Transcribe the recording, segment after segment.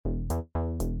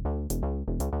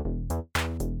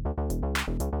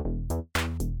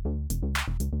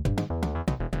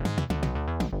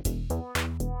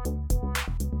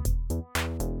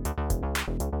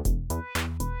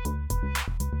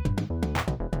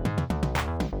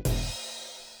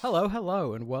Hello,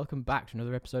 hello, and welcome back to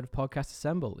another episode of Podcast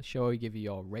Assemble, the show where we give you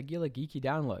your regular geeky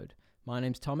download. My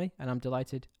name's Tommy, and I'm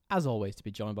delighted, as always, to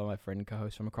be joined by my friend and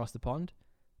co-host from across the pond.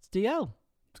 It's DL.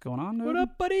 What's going on, dude? What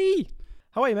up, buddy?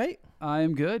 How are you, mate?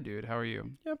 I'm good, dude. How are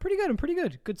you? Yeah, I'm pretty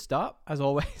good. Good start, as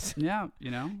always. Yeah, you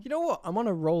know? You know what? I'm on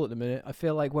a roll at the minute. I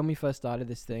feel like when we first started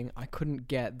this thing, I couldn't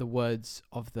get the words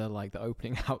of the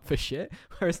opening out for shit.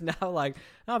 Whereas now,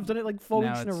 I've done it like 4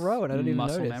 weeks in a row, and I don't even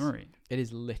notice. Muscle memory. It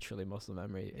is literally muscle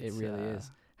memory. It It's, really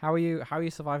is. How are you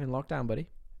surviving lockdown, buddy?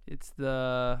 It's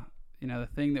the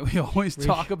thing that we always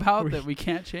talk about that we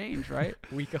can't change, right?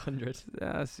 Week 100.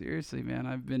 Yeah, seriously, man.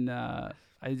 I've been, I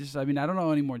don't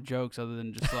know any more jokes other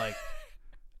than just like,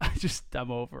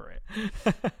 I'm over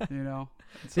it. You know?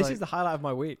 This is the highlight of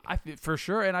my week. For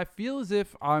sure. And I feel as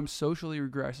if I'm socially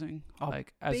regressing,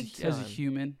 as a time.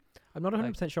 human. I'm not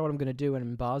 100% sure what I'm going to do when I'm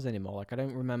in bars anymore. I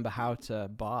don't remember how to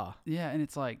bar. Yeah, and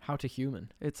it's like, how to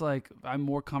human. it's like I'm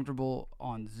more comfortable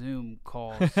on Zoom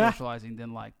calls socializing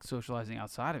than socializing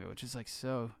outside of it, which is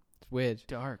so It's weird.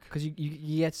 dark. Because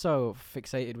you get so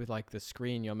fixated with the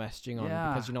screen you're messaging on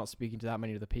because you're not speaking to that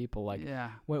many other people. Yeah.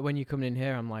 When you come in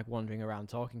here, I'm wandering around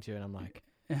talking to you, and I'm like,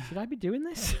 should I be doing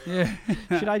this? Yeah.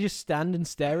 Should I just stand and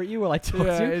stare at you while I talk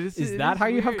to you? Is that how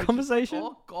you have weird. conversation?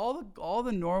 All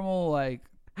the normal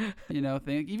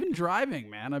thing. Even driving,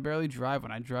 man. I barely drive.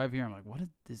 When I drive here, I'm like, what is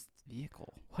this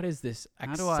vehicle? What is this?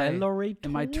 How do I- Accelerator?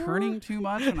 Am I turning too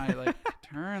much when I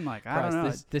turn? I don't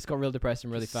know. This got real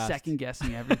depressing really fast. Second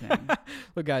guessing everything.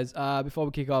 Look, guys, before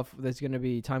we kick off, there's going to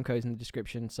be time codes in the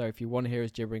description. So if you want to hear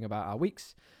us gibbering about our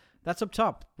weeks, that's up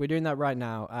top. We're doing that right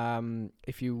now.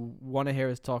 If you want to hear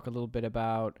us talk a little bit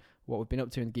about what we've been up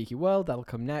to in the geeky world, that'll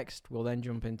come next. We'll then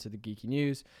jump into the geeky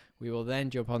news. We will then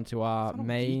jump onto our It's not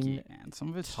main geeky, man. Some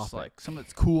of it's just topic. some of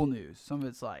it's cool news. Some of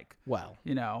it's well.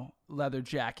 leather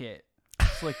jacket,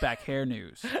 slick back hair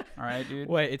news. All right, dude.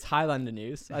 Wait, it's Highlander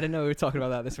news. I didn't know we were talking about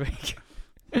that this week.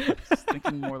 Just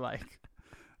thinking more like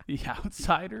the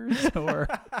Outsiders or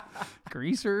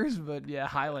Greasers, but yeah,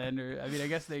 Highlander. I mean, I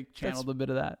guess they channeled a bit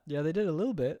of that. Yeah, they did a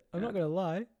little bit. I'm Yeah. not going to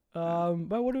lie.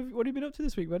 But what have you been up to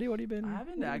this week, buddy? What have you been? I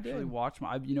haven't what have you actually doing? watched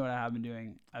you know what I have been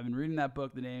doing? I've been reading that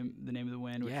book, The Name of the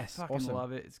Wind, which Yes, I fucking awesome.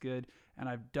 love it. It's good. And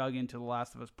I've dug into The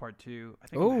Last of Us Part 2. I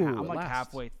think Ooh, I'm at last.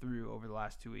 halfway through over the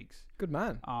last 2 weeks. Good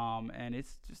man. And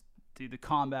it's just, dude, the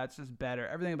combat's just better.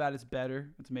 Everything about it's better.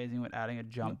 It's amazing with adding a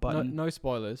jump button. No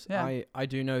spoilers. Yeah. I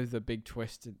do know the big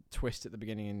twist at the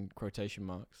beginning in quotation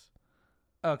marks.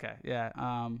 Okay, yeah.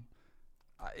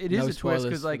 It No is a twist spoilers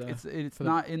because for it's for the-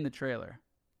 not in the trailer.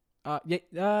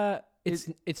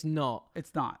 It's not.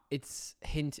 It's not.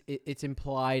 It's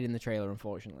implied in the trailer,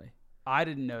 unfortunately. I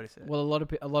didn't notice it. Well,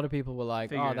 a lot of people were like,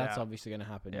 Figured "Oh, it that's out. obviously going to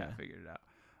happen." yeah, Yeah. I figured it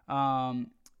out.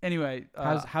 Anyway,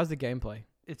 How's the gameplay?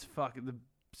 it's fucking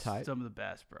Tight. some of the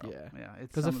best, bro. Yeah.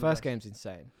 It's Because the some of first best. game's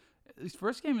insane. His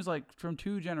first game is from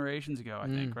 2 generations ago, I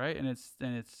think, Mm. right? And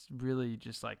it's really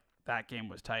just that game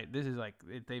was tight. This is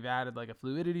they've added a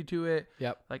fluidity to it.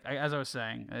 Yep. As I was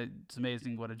saying, it's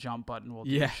amazing what a jump button will do.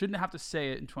 Yeah. You shouldn't have to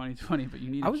say it in 2020, but you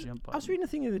need a jump button. I was reading a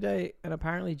thing the other day, and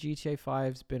apparently GTA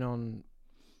 5's been on.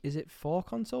 Is it 4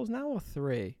 consoles now or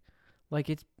 3?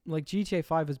 GTA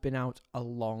 5 has been out a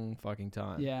long fucking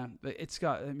time. Yeah, but it's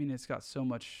got so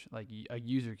much a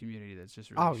user community that's just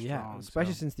really Oh yeah, strong,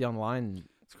 especially so. since the online.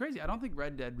 It's crazy. I don't think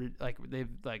Red Dead they've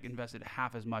invested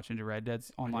half as much into Red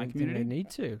Dead's I online don't think community. they need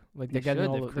to. They're They getting should.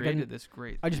 all. They've They're created getting, this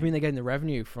great. I just thing. mean they're getting the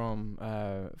revenue from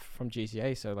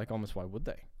GTA. So almost why would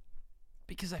they?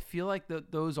 because I feel like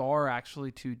those are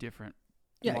actually 2 different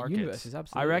Yeah, markets. universes, I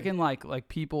absolutely. reckon like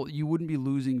people, you wouldn't be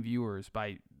losing viewers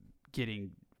by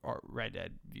getting Red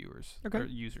Dead viewers or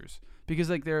users because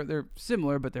they're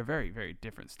similar, but they're very, very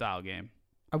different style game.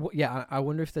 I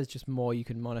wonder if there's just more you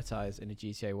can monetize in a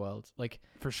GTA world.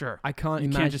 For sure. I can't You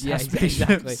imagine. can't just have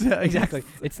exactly. spaceships. Exactly.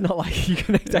 It's not like you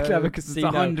can exactly have a It's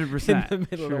casino 100% in the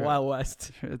middle of the Wild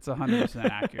West. It's 100%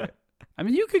 accurate. I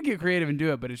mean, you could get creative and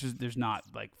do it, but it's just there's not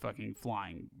fucking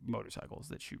flying motorcycles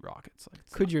that shoot rockets.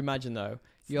 Could you imagine though?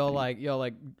 You're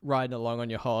riding along on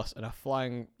your horse and a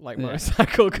flying Yeah.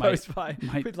 motorcycle goes by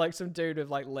might- with some dude with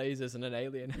lasers and an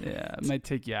alien. Yeah, it might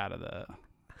take you out of the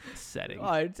setting.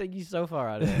 Oh, it'd take you so far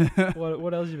out of it.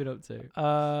 What else have you been up to?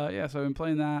 Yeah, so I've been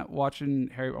playing that,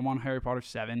 watching I'm on Harry Potter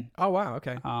 7. Oh wow,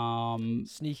 okay.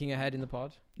 Sneaking ahead in the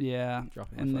pod. Yeah.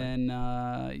 Dropping my And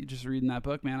phone. then just reading that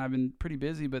book, man. I've been pretty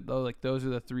busy, but those are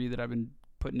the 3 that I've been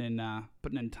putting in time.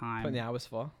 Putting the hours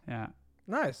for. Yeah.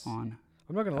 Nice. On.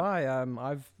 I'm not gonna lie.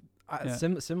 Yeah.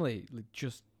 Similarly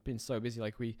just been so busy.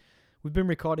 We've been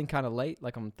recording kind of late,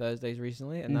 on Thursdays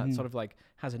recently, and that Mhm. sort of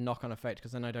has a knock-on effect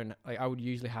because then I don't. I would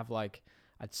usually have I'd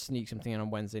sneak something in on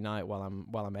Wednesday night while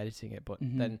I'm editing it, but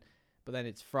Mhm. then but then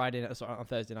it's Friday sorry, on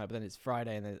Thursday night, but then it's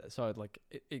Friday, and then so like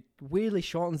it weirdly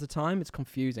shortens the time. It's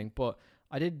confusing, but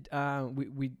I did I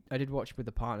did watch with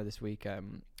the partner this week. Have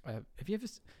you ever?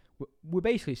 We're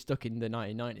basically stuck in the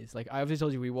 1990s. Like I obviously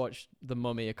told you, we watched The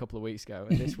Mummy a couple of weeks ago,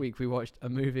 and this week we watched a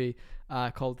movie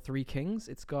called Three Kings.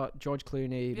 It's got George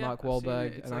Clooney, Mark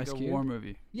Wahlberg, and Ice Cube. It's like a war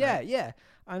movie. Yeah, right? Yeah,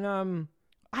 and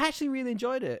I actually really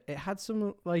enjoyed it. It had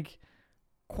some like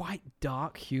quite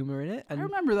dark humor in it, and I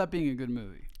remember that being a good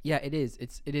movie. Yeah, it is.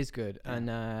 It is good, and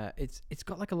it's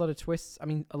got like a lot of twists. I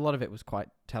mean, a lot of it was quite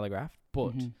telegraphed,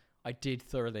 but I did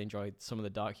thoroughly enjoy some of the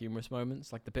dark humorous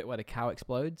moments, like the bit where the cow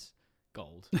explodes.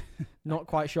 Gold. Not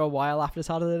quite sure why I laughed as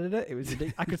hard as I did it. It was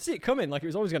I could see it coming, like it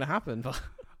was always going to happen. But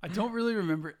I don't really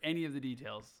remember any of the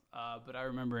details, but I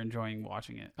remember enjoying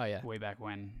watching it. Oh yeah, way back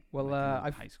when. Well,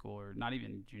 like high school or not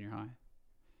even junior high.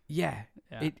 Yeah.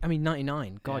 I mean,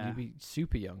 99. God, you'd be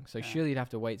super young, so surely you'd have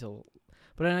to wait till.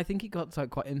 But then I think it got like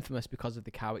quite infamous because of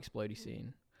the cow explodey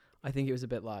scene. I think it was a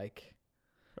bit like.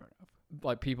 Fair enough.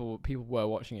 Like people were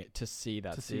watching it to see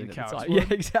that to scene see the cow explode. Yeah,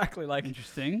 exactly. Like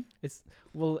interesting. It's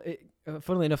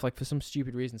funnily enough, like for some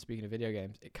stupid reason, speaking of video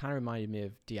games, it kind of reminded me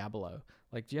of Diablo.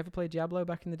 Like, do you ever play Diablo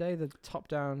back in the day? The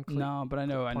top-down. No, but I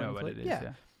know what it is.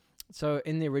 Yeah. So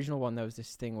in the original one, there was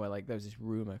this thing where like there was this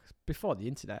rumor before the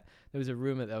internet. There was a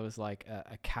rumor there was like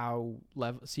a cow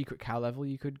level, secret cow level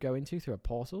you could go into through a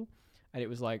portal, and it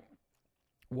was like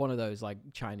one of those like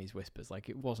Chinese whispers, like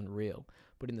it wasn't real.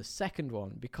 But in the second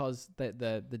one, because the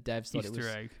devs thought Easter it was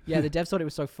egg. Yeah, the devs thought it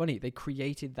was so funny, they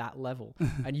created that level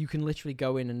and you can literally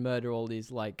go in and murder all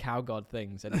these like cow god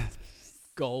things, and it's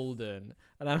golden.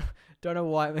 And I don't know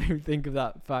why it made me think of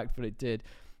that fact, but it did.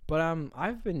 But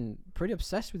I've been pretty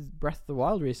obsessed with Breath of the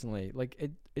Wild recently.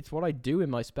 Like it's what I do in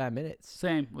my spare minutes.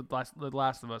 Same with The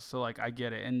Last of Us. So like I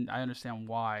get it, and I understand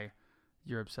why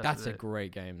you're obsessed That's with it. That's a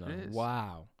great game though. It is.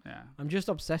 Wow. Yeah. I'm just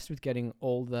obsessed with getting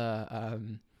all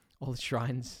the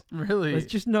shrines. Really? There's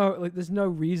just there's no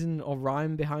reason or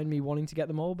rhyme behind me wanting to get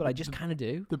them all, but I just kind of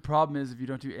do. The problem is if you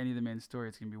don't do any of the main story,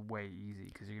 it's going to be way easy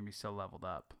because you're going to be so leveled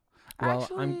up. Well,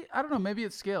 actually, I don't know. Maybe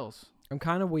it scales. I'm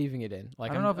kind of weaving it in.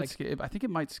 Like I don't know if it's. I think it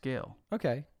might scale.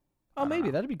 Okay. Oh, maybe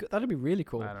that'd be good. That'd be really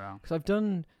cool. I don't know because I've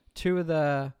done 2 of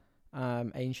the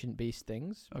ancient beast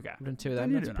things. Okay. I've done 2 of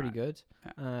them. That's pretty good.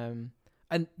 Yeah.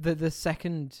 And the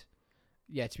second,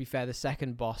 to be fair, the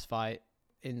second boss fight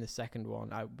in the second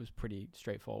one, I was pretty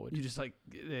straightforward. You just like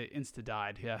insta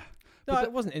died, yeah. No,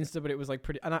 it wasn't insta, but it was like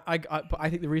pretty. And but I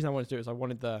think the reason I wanted to do it is I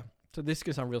wanted the. So this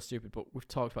could sound real stupid, but we've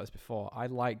talked about this before. I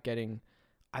like getting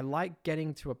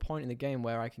to a point in the game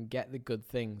where I can get the good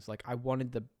things. Like I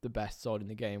wanted the best sword in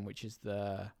the game, which is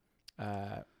the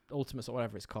ultimate or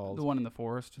whatever it's called. The one in the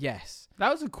forest. Yes, that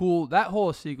was that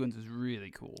whole sequence is really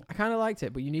cool. I kind of liked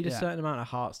it, but you need a certain amount of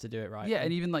hearts to do it right. Yeah,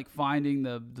 and even like finding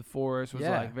the forest was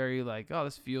like very like, oh,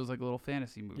 this feels like a little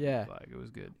fantasy movie. Yeah, like it was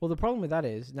good. Well, the problem with that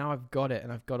is now I've got it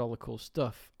and I've got all the cool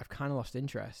stuff. I've kind of lost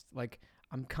interest. Like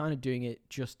I'm kind of doing it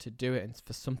just to do it and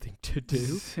for something to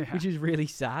do, which is really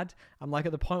sad. I'm like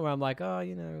at the point where I'm like, oh,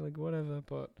 like whatever.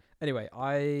 But anyway,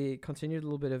 I continued a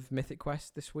little bit of Mythic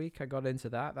Quest this week. I got into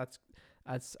that.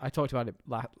 As I talked about it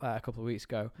a couple of weeks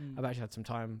ago. I've actually had some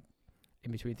time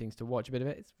in between things to watch a bit of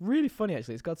it. It's really funny,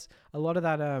 actually. It's got a lot of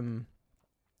that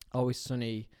Always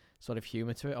Sunny sort of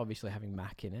humor to it, obviously having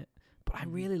Mac in it. But I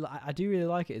do really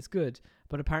like it. It's good.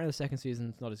 But apparently the second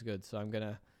season's not as good, so I'm going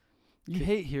to... You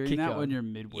hate hearing that when you're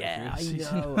midway through the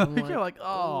season. I know. You're like,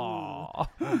 oh.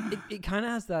 It kind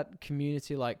of has that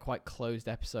community, like, quite closed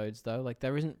episodes, though. Like,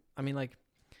 there isn't... I mean, like,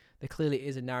 there clearly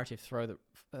is a narrative thread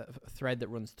that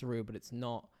runs through, but it's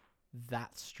not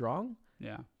that strong.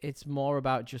 Yeah. It's more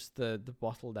about just the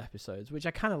bottled episodes, which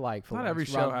I kind of like. Not every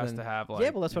show has to have, like...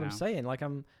 Yeah, well, that's what I'm saying. Like,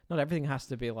 not everything has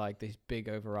to be, like, this big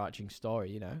overarching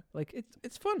story, Like,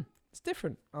 it's fun. It's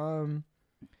different.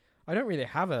 I don't really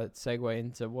have a segue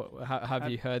into what have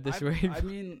you heard this week? I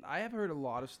mean, I have heard a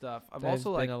lot of stuff. There's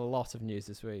been a lot of news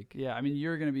this week. Yeah, I mean,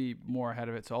 you're going to be more ahead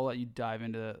of it, so I'll let you dive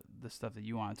into the stuff that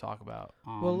you want to talk about.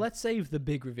 Well, let's save the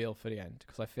big reveal for the end,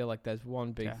 because I feel like there's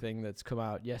one big thing that's come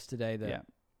out yesterday that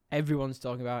everyone's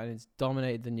talking about, and it's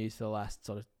dominated the news for the last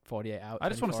sort of 48 hours. I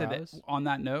just want to say that on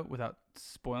that note, without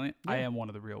spoiling it, I am one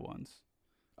of the real ones.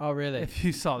 Oh, really? If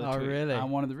you saw the tweet. Really? I'm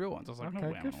one of the real ones. I was like, okay, no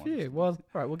way. Good for you. Well, all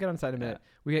right, we'll get on to that in a minute.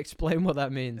 We explain what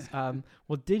that means.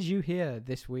 Well, did you hear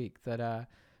this week that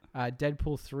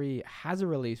Deadpool 3 has a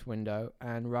release window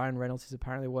and Ryan Reynolds is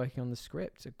apparently working on the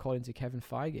script, according to Kevin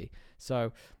Feige?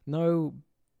 So no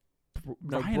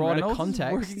Ryan broader Reynolds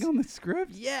context. is working on the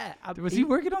script. Yeah, Was he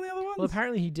working on the other ones? Well,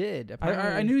 apparently he did.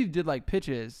 I knew he did like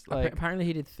pitches. Like Apparently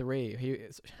he did 3.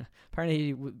 Apparently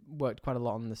he worked quite a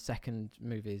lot on the second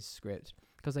movie's script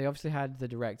because they obviously had the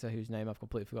director whose name I've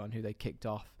completely forgotten, who they kicked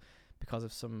off because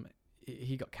of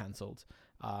he got cancelled,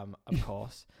 of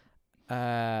course,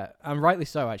 and rightly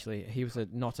so. Actually, he was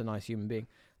not a nice human being,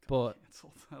 but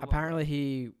apparently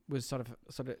he was sort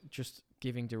of just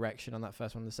giving direction on that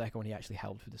first one. The second one he actually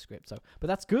helped with the script. So, but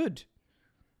that's good.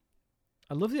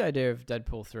 I love the idea of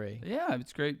Deadpool 3. Yeah,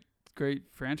 it's great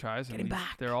franchise. Get him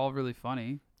back. They're all really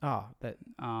funny.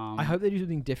 I hope they do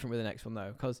something different with the next one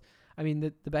though, because I mean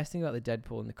the best thing about the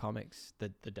Deadpool in the comics,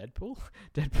 the Deadpool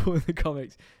in the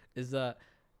comics, is that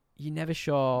you're never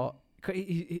sure.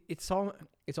 It's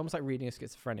almost like reading a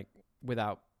schizophrenic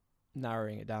without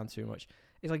narrowing it down too much.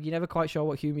 It's like you're never quite sure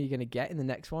what humor you're gonna get in the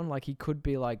next one. Like he could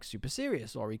be like super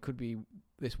serious, or he could be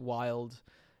this wild,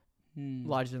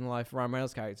 larger than life Ryan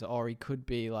Reynolds character, or he could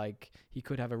be like he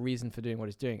could have a reason for doing what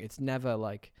he's doing. It's never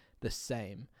like the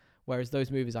same. Whereas those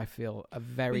movies, I feel, are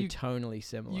very tonally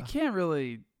similar. You can't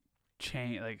really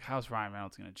change. Like, how's Ryan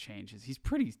Reynolds going to change?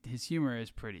 His humor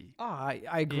is pretty. Oh, I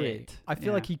agree. I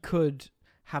feel like he could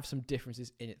have some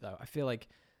differences in it, though. I feel like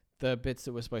the bits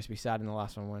that were supposed to be sad in the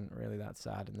last one weren't really that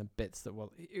sad, and the bits that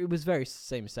it was very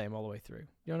same all the way through.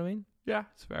 You know what I mean? Yeah,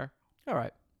 it's fair. All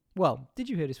right. Well, did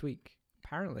you hear this week?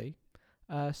 Apparently,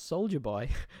 Soulja Boy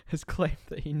has claimed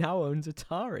that he now owns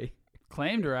Atari.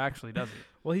 Claimed or actually does he?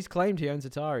 Well, he's claimed he owns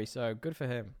Atari, so good for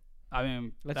him. I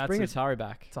mean, let's bring Atari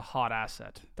back. It's a hot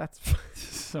asset. That's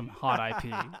some hot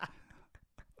IP.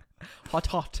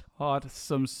 Hot.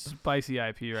 Some spicy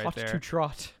IP right hot there. Hot to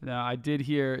trot. Now, I did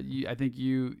hear. I think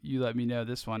you let me know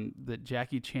this one, that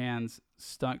Jackie Chan's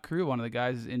stunt crew, one of the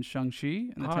guys, is in Shang-Chi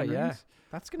in the 10 Rings.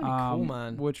 That's gonna be cool,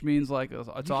 man. Which means like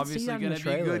it's obviously gonna be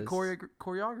good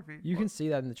choreography. You can see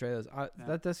that in the trailers.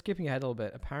 That's skipping ahead a little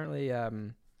bit. Apparently,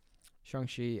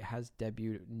 Shang-Chi has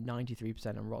debuted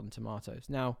 93% on Rotten Tomatoes.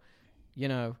 Now, you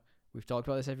know, we've talked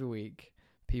about this every week.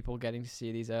 People getting to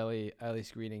see these early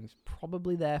screenings,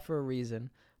 probably there for a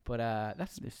reason. But they're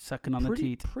sucking on the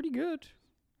teat. Pretty good.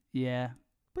 Yeah.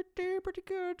 Pretty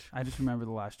good. I just remember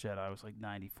The Last Jedi. I was like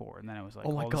 94, and then it was like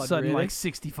all of a sudden really? like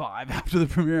 65 after the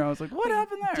premiere. I was like, what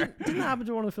happened there? Didn't that happen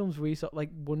to one of the films we saw, like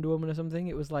Wonder Woman or something?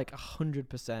 It was like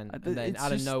 100%, and then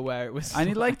out of nowhere it was. I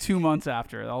need like 2 months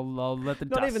after. I'll let the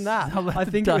not dust, even that. I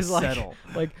think it was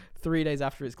like 3 days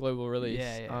after its global release.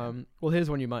 Yeah. Well, here's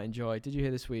one you might enjoy. Did you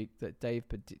hear this week that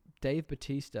Dave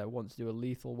Bautista wants to do a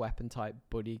Lethal Weapon type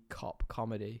buddy cop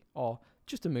comedy, or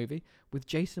just a movie with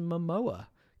Jason Momoa?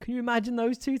 Can you imagine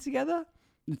those two together?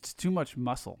 It's too much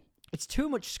muscle. It's too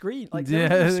much screen. Like they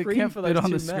can't for fit those on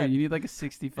two the screen. men. You need like a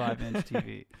 65-inch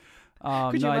TV.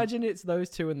 Could you imagine it's those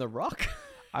two in The Rock?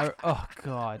 Oh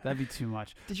god, that'd be too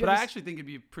much. I actually think it'd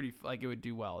be it would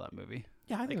do well, that movie.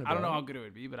 Yeah, I think. I don't know how good it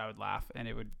would be, but I would laugh, and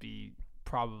it would be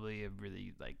probably a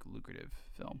really like lucrative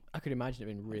film. I could imagine it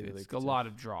being really lucrative. A lot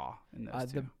of draw in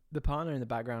those two. The partner in the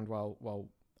background while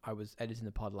I was editing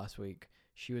the pod last week,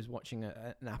 she was watching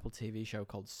an Apple TV show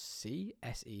called SEE,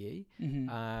 S-E-E,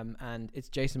 and it's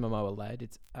Jason Momoa led.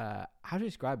 It's how do you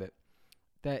describe it?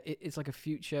 It's like a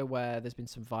future where there's been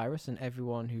some virus, and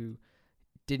everyone who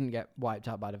didn't get wiped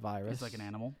out by the virus. It's like an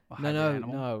animal.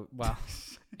 No. Well,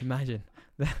 imagine.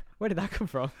 Where did that come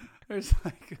from? There's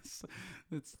like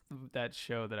it's that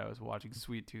show that I was watching,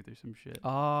 Sweet Tooth or some shit.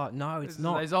 Oh no, it's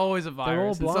not. There's always a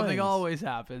virus. And something always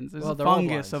happens. There's a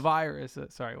fungus, a virus.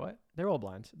 Sorry, what? They're all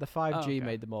blind. The 5G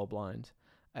made them all blind,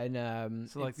 and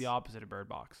so like the opposite of Bird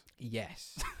Box.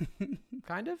 Yes,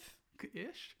 kind of.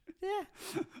 Ish. Yeah.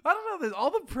 I don't know.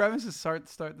 All the premises start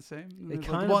the same. They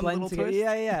kind of blend together.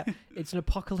 Yeah. It's an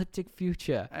apocalyptic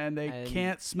future, and they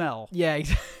can't smell. Yeah.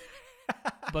 Exactly.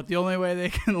 But the only way they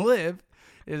can live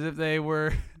is if they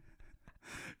were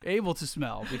able to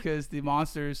smell, because the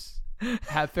monsters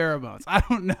have pheromones. I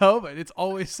don't know, but it's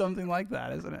always something like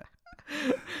that, isn't it?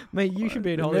 Mate, you should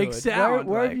be in Hollywood. Make sound.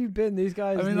 Where have you been? These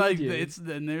guys. I mean, need like you.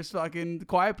 then there's fucking The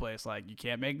Quiet Place. Like you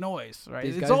can't make noise, right?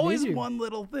 These it's guys always need you. one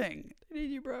little thing. They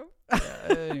need you, bro.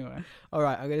 Anyway. All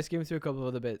right, I'm going to skim through a couple of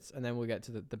other bits, and then we'll get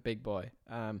to the big boy.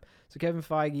 So Kevin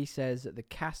Feige says that the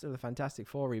cast of the Fantastic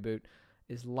Four reboot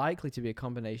is likely to be a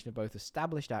combination of both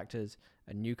established actors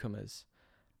and newcomers.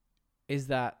 Is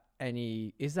that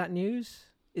news?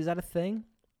 Is that a thing?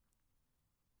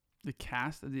 The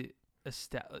cast of the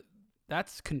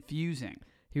that's confusing.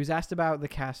 He was asked about the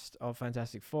cast of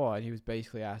Fantastic Four, and he was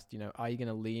basically asked, are you going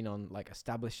to lean on like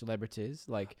established celebrities?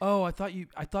 Like, I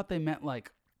thought they meant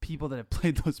like people that have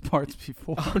played those parts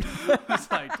before. Oh, no. I was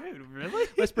like, dude, really?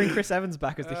 Let's bring Chris Evans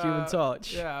back as the Human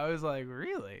Torch. Yeah, I was like,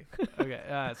 really?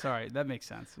 Okay, sorry, that makes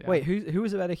sense. Yeah. Wait, who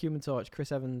was a better Human Torch,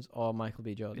 Chris Evans or Michael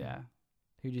B. Jordan? Yeah.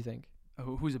 Who do you think?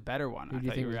 Who's a better one? Who I do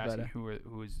you thought think you were was asking better?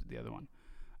 who was the other one.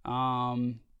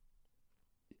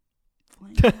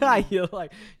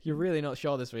 You're really not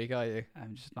sure this week, are you?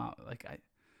 I'm just not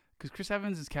because Chris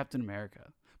Evans is Captain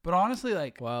America. But honestly,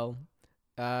 Well,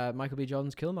 Michael B.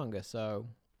 Jordan's Killmonger, so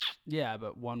yeah,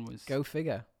 but one was go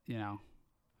figure.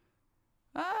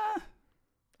 I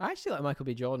actually like Michael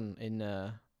B. Jordan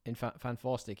in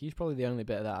Fantastic. He's probably the only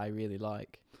bit that I really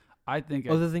like. I think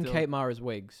Other than Kate Mara's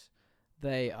wigs,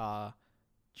 they are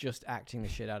just acting the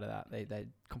shit out of that. They're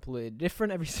completely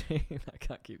different every scene. I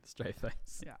can't keep the straight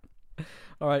face. Yeah.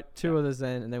 All right, two others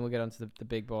then, and then we'll get on to the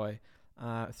big boy.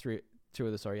 Two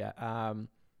others, sorry, yeah.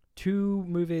 Two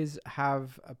movies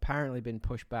have apparently been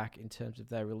pushed back in terms of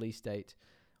their release date.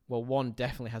 Well, one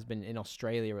definitely has been in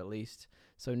Australia at least.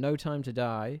 So No Time to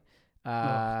Die,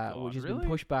 which has been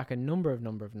pushed back a number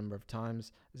of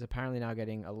times, is apparently now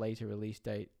getting a later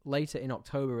in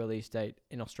October release date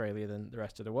in Australia than the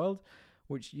rest of the world,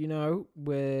 which,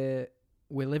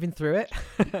 we're living through it.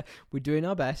 We're doing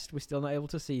our best. We're still not able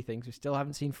to see things. We still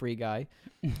haven't seen Free Guy,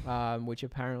 which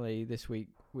apparently has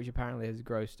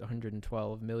grossed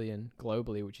 112 million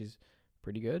globally, which is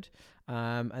pretty good.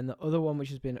 And the other one, which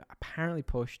has been apparently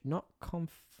pushed, not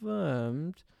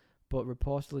confirmed, but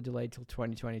reportedly delayed till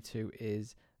 2022,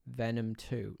 is Venom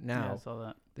 2. Now, yeah, I saw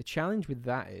that. The challenge with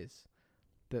that is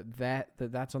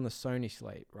that's on the Sony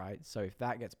slate, right? So if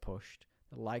that gets pushed,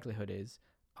 the likelihood is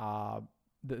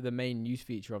the main news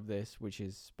feature of this, which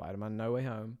is Spider-Man No Way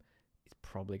Home, is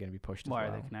probably going to be pushed as well. Why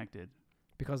are they connected?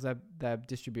 Because they're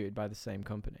distributed by the same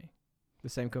company. The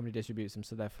same company distributes them,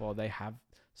 so therefore they have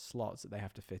slots that they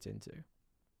have to fit into.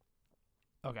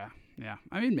 Okay. Yeah.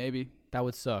 I mean, maybe. That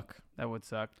would suck.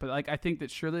 But I think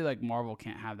that surely Marvel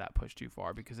can't have that pushed too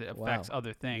far because it affects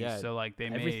other things. Yeah, so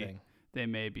they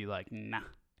may be like, nah.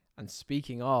 And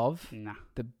speaking of,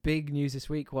 the big news this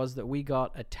week was that we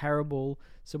got a terrible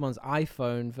someone's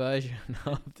iPhone version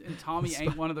of. And Tommy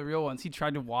ain't one of the real ones. He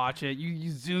tried to watch it.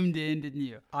 You zoomed in, didn't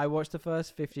you? I watched the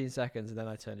first 15 seconds and then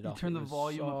I turned it off. You turned the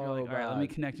volume up. You're like, all right, let me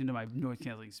connect into my noise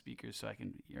canceling speakers so I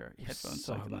can hear headphones.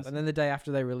 So bad. And then the day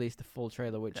after they released the full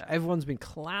trailer, which everyone's been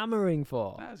clamoring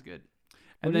for. That was good.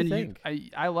 What and do then you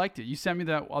think? I liked it. You sent me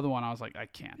that other one. I was like, I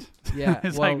can't. Yeah,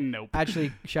 it's like, nope.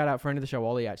 Actually, shout out friend of the show,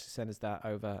 Ollie, actually sent us that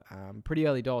over pretty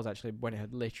early doors, actually, when it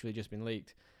had literally just been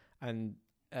leaked. And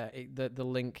the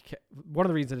link, one of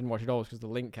the reasons I didn't watch it all was because the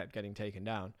link kept getting taken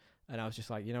down. And I was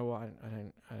just like, you know what? I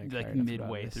don't care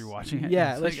midway through watching it.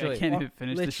 Yeah, literally. I can't even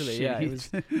finish literally, the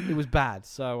shit. Yeah, it was bad.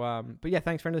 So, but yeah,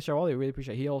 thanks friend of the show, Ollie. I really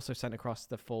appreciate it. He also sent across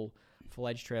the full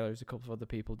Edge trailers. A couple of other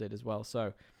people did as well.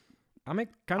 So I'm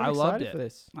kind of excited for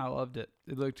this. I loved it.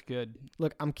 It looked good.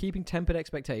 Look, I'm keeping tempered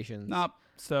expectations. Nope.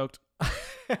 Stoked.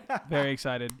 Very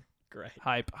excited. Great.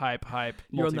 Hype.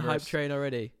 You're on the hype train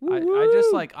already.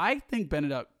 I think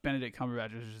Benedict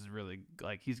Cumberbatch is just really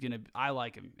I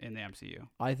like him in the MCU.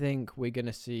 I think we're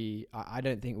gonna see. I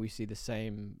don't think we see the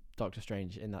same Doctor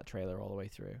Strange in that trailer all the way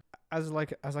through. As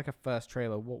a first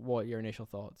trailer, what are your initial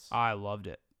thoughts? I loved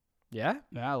it. Yeah,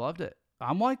 I loved it.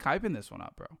 I'm hyping this one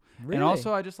up, bro. Really? And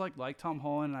also, I just like Tom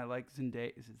Holland. And I like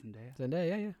Zendaya. Is it Zendaya?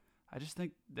 Zendaya, yeah. I just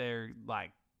think they're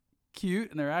cute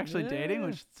and they're actually dating,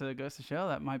 which goes to show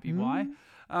that might be why.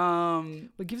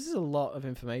 It gives us a lot of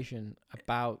information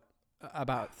about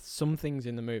some things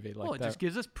in the movie. It just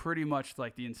gives us pretty much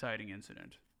the inciting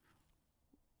incident.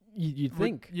 You'd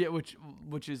think,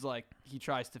 which is he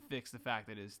tries to fix the fact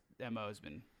that his MO has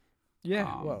been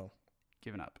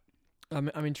given up.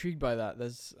 I'm intrigued by that.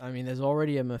 There's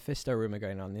already a Mephisto rumor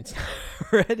going on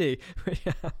already.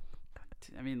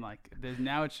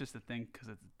 Now it's just a thing because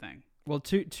it's a thing. Well,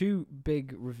 two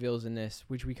big reveals in this,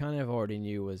 which we kind of already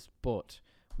knew but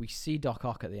we see Doc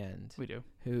Ock at the end. We do.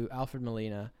 Who Alfred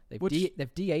Molina?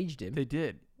 They've de-aged him. They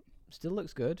did. Still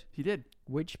looks good. He did.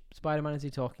 Which Spider-Man is he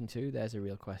talking to? There's a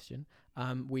real question.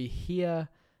 We hear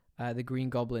the Green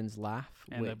Goblin's laugh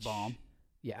and the bomb.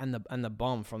 Yeah, and the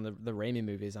bomb from the Raimi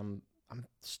movies. I'm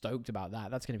stoked about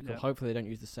that. That's going to be cool. Yeah. Hopefully they don't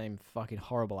use the same fucking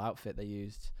horrible outfit they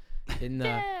used in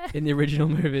the original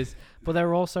movies. But there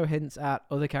are also hints at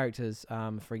other characters.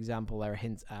 For example, there are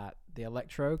hints at the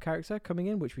Electro character coming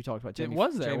in, which we talked about.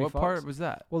 Was there? What part was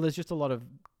that? Well, there's just a lot of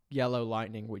yellow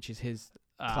lightning, which is his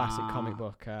classic comic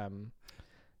book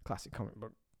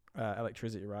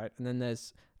electricity, right? And then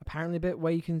there's apparently a bit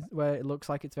where it looks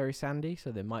like it's very sandy,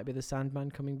 so there might be the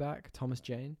Sandman coming back, Thomas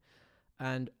Jane.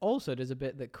 And also there's a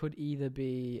bit that could either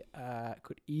be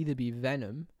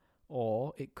Venom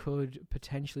or it could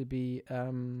potentially be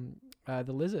the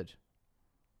Lizard.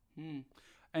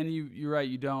 And you're right.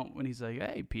 You don't, when he's like,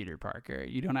 "Hey, Peter Parker,"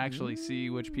 you don't actually see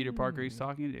which Peter Parker he's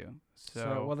talking to.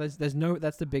 So well, there's no.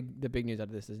 That's the big news out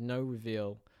of this. There's no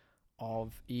reveal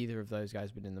of either of those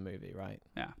guys been in the movie, right?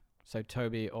 Yeah. So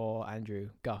Toby or Andrew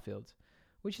Garfield,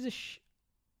 which is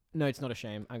no, it's not a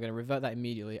shame. I'm going to revert that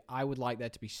immediately. I would like there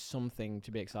to be something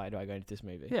to be excited about going to this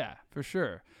movie. Yeah, for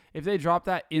sure. If they drop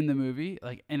that in the movie,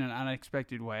 like in an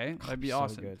unexpected way, that'd be so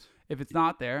awesome. Good. If it's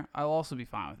not there, I'll also be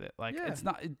fine with it. Like it's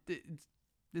not.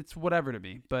 It's whatever to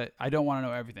me, but I don't want to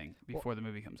know everything before the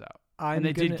movie comes out. And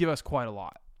they did give us quite a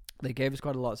lot. They gave us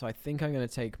quite a lot, so I think I'm going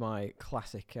to take my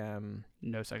classic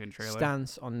no second trailer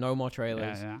stance on no more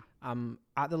trailers. Yeah. I'm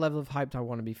at the level of hyped I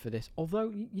want to be for this. Although,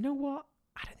 you know what?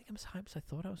 I don't think I'm as hyped as I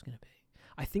thought I was going to be.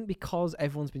 I think because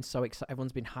everyone's been so excited,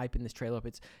 everyone's been hyping this trailer up.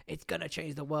 It's going to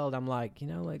change the world. I'm like,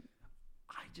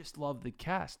 I just love the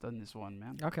cast on this one,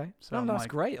 man. Okay. So no, that's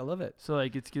great. I love it. So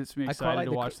it gets me excited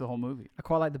to watch the whole movie. I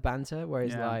quite like the banter where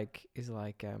he's like,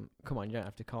 come on, you don't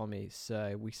have to call me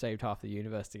sir. We saved half the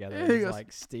universe together. Yeah, he's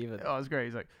like, Steven. Oh, it's great.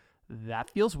 He's like, that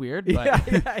feels weird.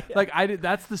 But like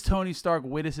that's the Tony Stark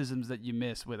witticisms that you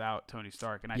miss without Tony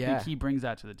Stark. And I think he brings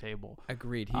that to the table.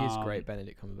 Agreed. He is great,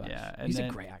 Benedict Cumberbatch. Yeah. And he's a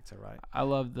great actor, right? I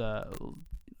love the...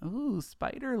 Ooh,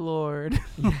 Spider Lord,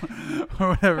 or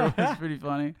whatever. It was pretty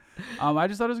funny. I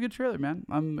just thought it was a good trailer, man.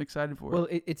 I'm excited for it. Well,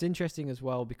 it's interesting as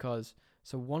well because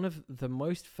one of the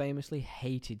most famously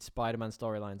hated Spider-Man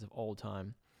storylines of all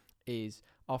time is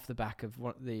off the back of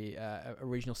the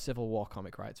original Civil War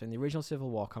comic, right? So in the original Civil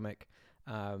War comic,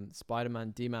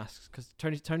 Spider-Man demasks because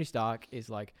Tony Stark is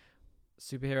like,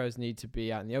 superheroes need to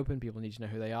be out in the open. People need to know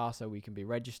who they are so we can be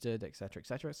registered, etc.,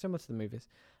 etc. Similar to the movies,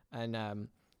 and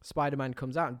Spider-Man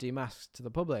comes out and demasks to the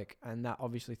public, and that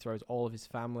obviously throws all of his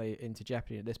family into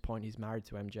jeopardy. At this point, he's married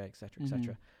to MJ, etc.,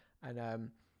 etc. And I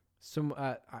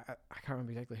can't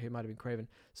remember exactly who, it might have been Craven.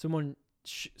 Someone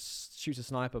shoots a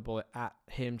sniper bullet at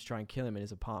him to try and kill him in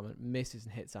his apartment, misses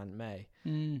and hits Aunt May.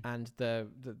 And the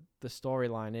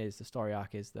storyline is, the story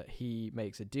arc is that he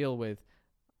makes a deal with,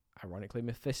 ironically,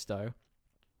 Mephisto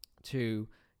to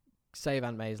save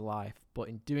Aunt May's life, but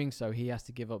in doing so, he has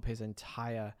to give up his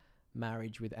entire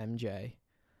marriage with MJ.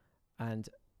 And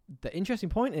the interesting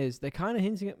point is they're kind of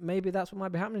hinting at maybe that's what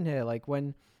might be happening here. Like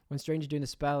when Strange's doing the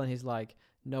spell and he's like,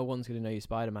 no one's going to know you're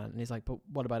Spider-Man. And he's like, but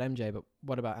what about MJ? But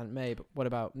what about Aunt May? But what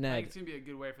about Ned? I think it's going to be a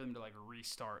good way for them to like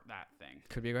restart that thing.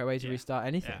 Could be a great way to restart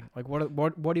anything. Yeah. Like what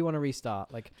do you want to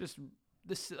restart? Like just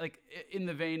this, like in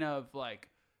the vein of like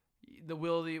the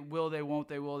will they, won't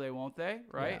they,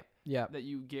 right? Yeah. That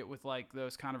you get with like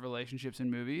those kind of relationships in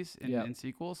movies and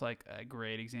sequels. Like a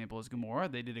great example is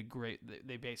Gamora. They did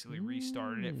they basically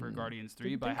restarted it for Guardians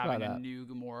 3 by having a new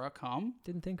Gamora come.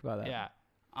 Didn't think about that. Yeah.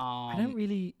 I don't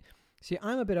really see.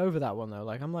 I'm a bit over that one though.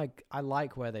 Like I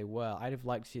like where they were. I'd have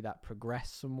liked to see that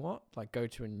progress somewhat, like go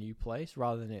to a new place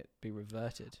rather than it be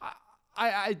reverted.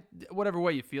 I whatever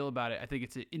way you feel about it, I think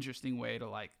it's an interesting way to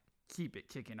like keep it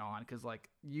kicking on, because like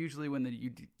usually when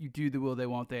you do the will they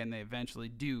won't they and they eventually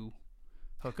do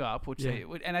hook up, which they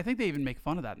would, and I think they even make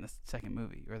fun of that in the second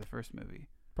movie or the first movie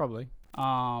probably.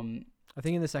 I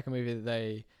think in the second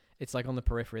movie it's like on the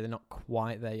periphery, they're not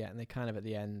quite there yet, and they kind of at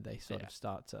the end they sort of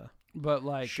start to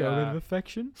show a bit of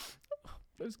affection.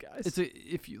 Those guys.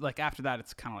 If you like after that,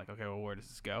 it's kind of like, okay, well, where does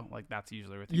this go? Like that's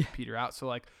usually where things peter out. So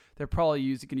like they're probably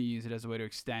going to use it as a way to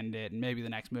extend it, and maybe the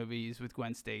next movie is with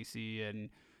Gwen Stacy and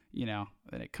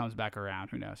then it comes back around.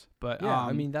 Who knows? But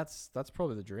I mean, that's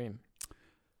probably the dream.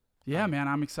 Yeah, man,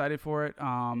 I'm excited for it.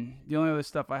 The only other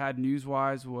stuff I had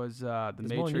news-wise was the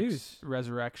Matrix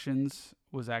Resurrections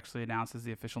was actually announced as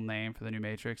the official name for the new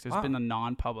Matrix. There's been a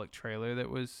non-public trailer that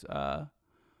was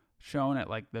shown at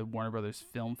like the Warner Brothers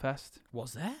Film Fest.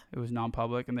 Was there? It was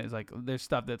non-public, and there's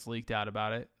stuff that's leaked out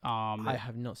about it. I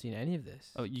have not seen any of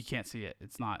this. Oh, you can't see it.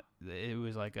 It's not. It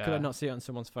was like. Could I not see it on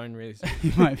someone's phone? Really?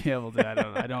 You might be able to.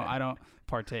 I don't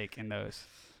partake in those.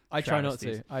 I try not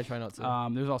to.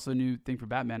 There's also a new thing for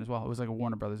Batman as well. It was like a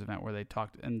Warner Brothers event where they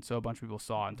talked, and so a bunch of people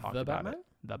saw and talked about it.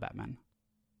 The Batman.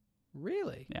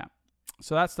 Really? Yeah.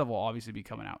 So that stuff will obviously be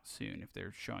coming out soon if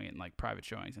they're showing it in like private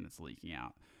showings and it's leaking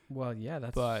out. Well, yeah,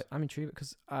 I'm intrigued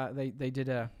because they did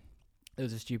there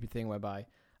was a stupid thing whereby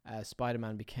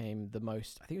Spider-Man became the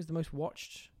most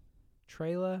watched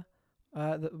trailer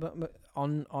on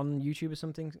YouTube or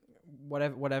something,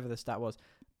 whatever the stat was,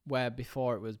 where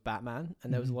before it was Batman,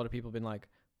 and there was a lot of people been like,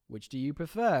 which do you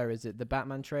prefer? Is it the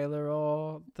Batman trailer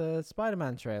or the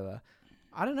Spider-Man trailer?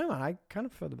 I don't know, man. I kind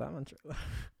of prefer the Batman trailer.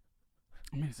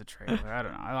 I mean, it's a trailer. I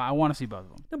don't know. I want to see both of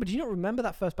them. No, but do you not remember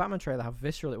that first Batman trailer? How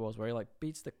visceral it was, where he like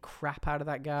beats the crap out of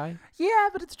that guy. Yeah,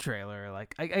 but it's a trailer.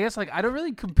 Like, I guess like I don't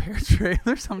really compare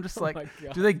trailers. I'm just like, my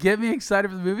God. do they get me excited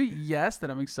for the movie? Yes, that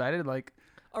I'm excited. Like,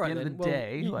 All right, at the end then. of the Well,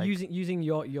 day, like, using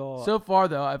your so far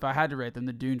though, if I had to rate them,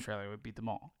 the Dune trailer would beat them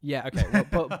all. yeah, okay,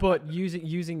 well, but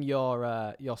using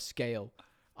your scale,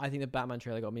 I think the Batman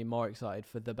trailer got me more excited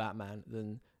for the Batman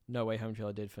than No Way Home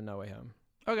trailer did for No Way Home.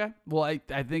 Okay. Well, I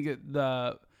think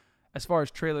as far as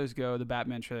trailers go, the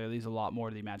Batman trailer leaves a lot more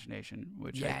to the imagination,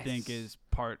 which I think Yes. is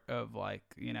part of like,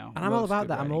 you know. And I'm all most about good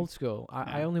that. I'm writing. old school.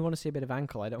 I Yeah. only want to see a bit of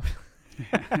ankle. A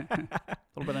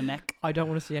little bit of neck. I don't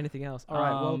want to see anything else. All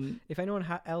right. Well, Um, if anyone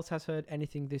else has heard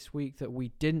anything this week that we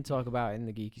didn't talk about in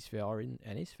the geeky sphere or in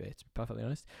any sphere, to be perfectly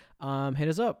honest, hit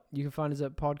us up. You can find us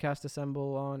at Podcast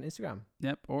Assemble on Instagram.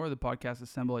 Yep. Or the podcast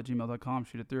assemble at gmail.com.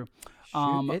 Shoot it through.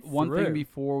 Shoot it One thing through.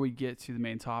 before we get to the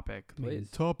main topic. Main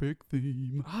Please. topic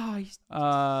theme. Ah, he's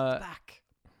Uh, back.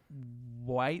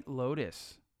 White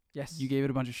Lotus. Yes. You gave it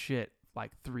a bunch of shit.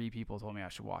 Like 3 people told me I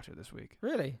should watch it this week.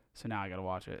 Really? So now I got to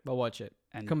watch it Well, watch it.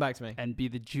 and Come back to me. and be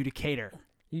the judicator.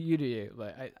 You do you.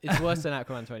 Like, it's worse than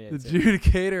Aquaman The 2018.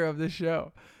 judicator of this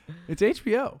show. It's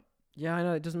HBO. Yeah, I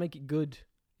know. It doesn't make it good.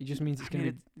 It just means it's I mean,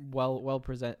 going to be well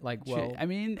present. Like, well. I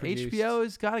mean, produced. HBO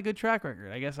has got a good track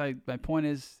record. I guess my point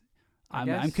is, I I'm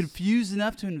guess. confused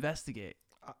enough to investigate.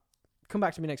 Come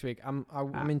back to me next week. I'm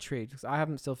Ah. intrigued because I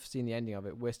haven't still seen the ending of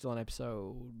it. We're still on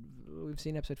episode. We've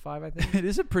seen episode 5, I think. It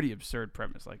is a pretty absurd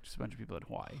premise, like just a bunch of people in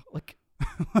Hawaii, Like,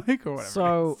 like or whatever.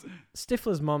 so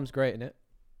Stifler's mom's great in it.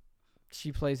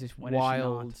 She plays this When is she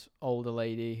wild older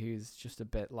lady who's just a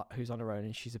bit who's on her own,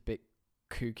 and she's a bit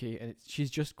kooky, and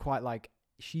she's just quite like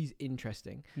she's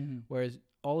interesting. Mhm. Whereas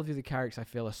all of the other characters I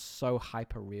feel are so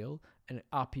hyper real and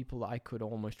are people that I could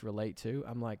almost relate to.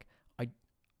 I'm like,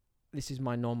 this is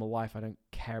my normal life. I don't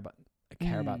care about. I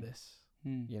care about this.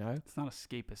 You know. It's not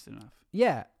escapist enough.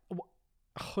 Yeah,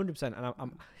 100%. And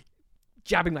I'm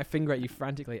jabbing my finger at you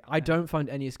frantically. I don't find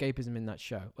any escapism in that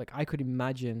show. Like, I could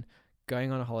imagine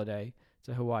going on a holiday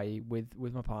to Hawaii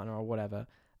with my partner or whatever,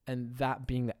 and that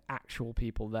being the actual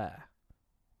people there,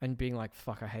 and being like,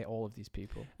 fuck, I hate all of these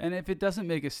people. And if it doesn't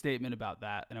make a statement about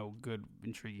that in a good,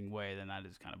 intriguing way, then that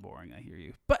is kind of boring. I hear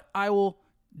you, but I will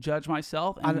judge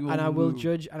myself, And I will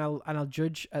judge, and I'll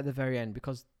judge at the very end,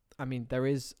 because I mean there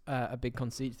is a big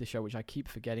conceit to the show which I keep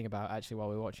forgetting about actually while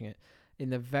we're watching it. In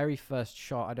the very first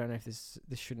shot, I don't know if this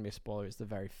shouldn't be a spoiler. It's the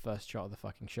very first shot of the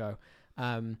fucking show.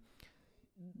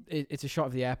 It's a shot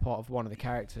of the airport of one of the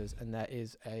characters, and there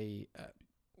is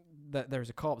there is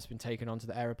a corpse been taken onto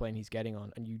the airplane he's getting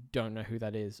on, and you don't know who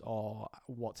that is or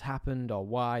what's happened or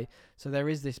why. So there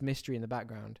is this mystery in the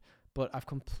background. But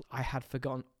I had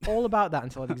forgotten all about that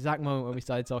until the exact moment when we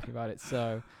started talking about it.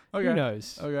 So who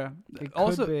knows? Okay. It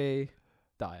Also, could be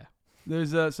dire.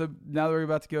 there's so now that we're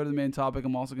about to go to the main topic,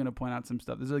 I'm also going to point out some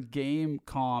stuff. There's a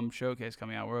Gamescom showcase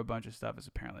coming out where a bunch of stuff is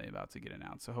apparently about to get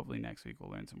announced. So hopefully next week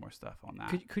we'll learn some more stuff on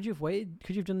that. Could you have waited?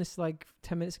 Could you have done this like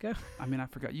 10 minutes ago? I mean, I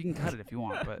forgot. You can cut it if you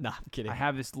want, but Nah, I'm kidding. I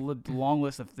have this long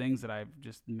list of things that I've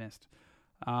just missed.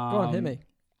 Go on, hit me.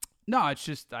 No, it's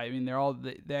just, I mean, they're all,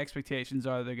 the expectations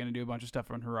are they're going to do a bunch of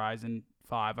stuff on Horizon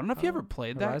 5. I don't know if you ever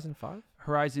played that. Horizon 5?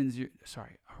 Horizon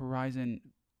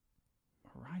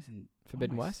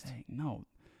Forbidden what am I West? saying? No.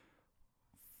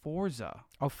 Forza.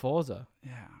 Oh, Forza.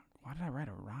 Yeah. Why did I write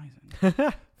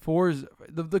Horizon? Forza,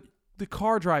 the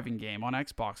car driving game on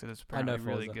Xbox is I know apparently Forza.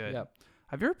 really good. Yep.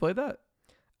 Have you ever played that?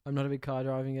 I'm not a big car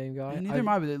driving game guy. Neither am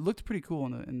I, but it looked pretty cool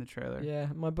in the trailer. Yeah,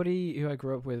 my buddy who I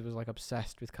grew up with was like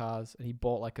obsessed with cars, and he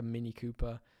bought like a Mini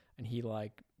Cooper, and he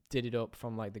like did it up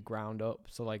from like the ground up.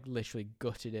 So like literally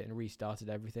gutted it and restarted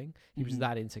everything. He was Mhm.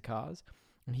 that into cars,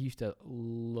 and he used to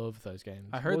love those games.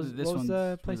 I heard what was, that this what was the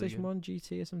one's really PlayStation good. 1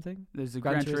 GT or something. There's the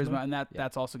Gran Gran Turismo, Turismo? and Yeah.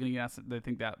 that's also going to get. They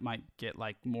think that might get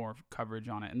like more coverage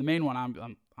on it. And the main one,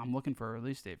 I'm looking for a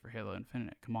release date for Halo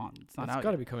Infinite. Come on, it's not It's out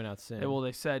got to yet. be coming out soon. Well,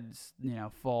 they said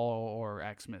fall or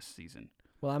Xmas season.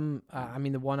 Well, I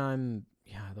mean, the one I'm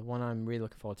really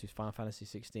looking forward to is Final Fantasy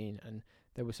 16, and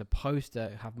they were supposed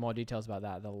to have more details about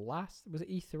that. Was it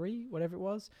E3, whatever it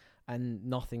was, and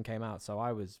nothing came out. So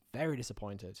I was very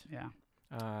disappointed. Yeah.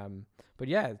 But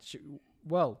yeah, Do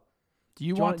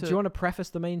you do want to? you want to preface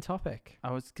the main topic?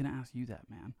 I was gonna ask you that,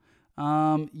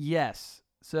 man. Yes.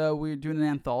 So we're doing an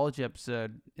anthology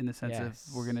episode in the sense Yes.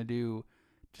 of we're gonna do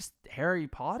just Harry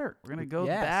Potter. We're gonna go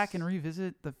Yes. back and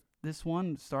revisit this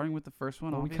one, starting with the first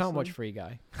one. Well, we can't watch obviously. Free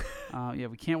Guy. Yeah,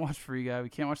 we can't watch Free Guy. We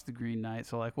can't watch The Green Knight.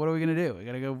 So like, what are we gonna do? We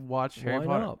gotta go watch Harry Why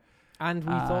Potter. not? And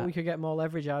we thought we could get more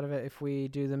leverage out of it if we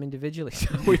do them individually.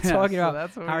 So we're talking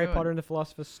about Harry Potter and the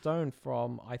Philosopher's Stone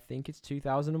from, I think it's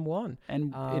 2001.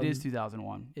 And it is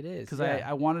 2001. It is. Because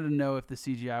I wanted to know if the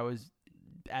CGI was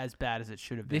as bad as it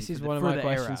should have been. This is one of my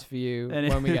questions for you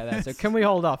when we get there. So can we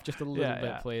hold off just a little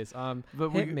bit, please?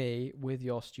 Hit me with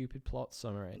your stupid plot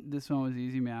summary. This one was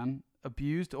easy, man.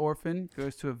 Abused orphan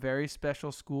goes to a very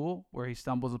special school where he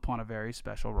stumbles upon a very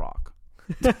special rock.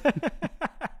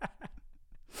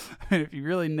 I mean, if you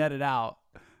really net it out,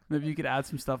 maybe you could add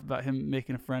some stuff about him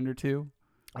making a friend or two.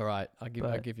 All right, I'll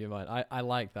give you mine. I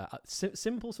like that.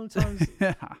 Simple sometimes.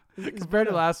 Yeah. Compared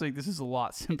to last week, this is a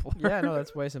lot simpler. Yeah, no,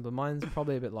 that's way simpler. Mine's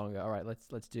probably a bit longer. All right,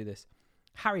 let's do this.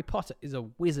 Harry Potter is a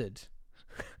wizard.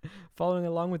 Follow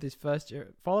along with his first year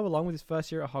at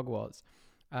Hogwarts,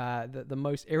 the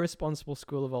most irresponsible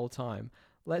school of all time.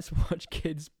 Let's watch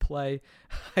kids play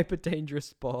hyper dangerous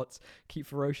sports, keep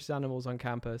ferocious animals on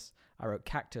campus. I wrote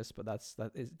cactus, but that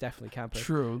is definitely campus.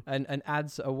 True. And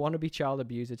adds a wannabe child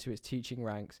abuser to its teaching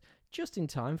ranks, just in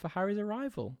time for Harry's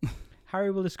arrival.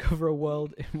 Harry will discover a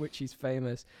world in which he's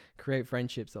famous, create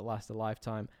friendships that last a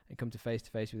lifetime, and come to face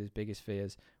with his biggest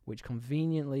fears, which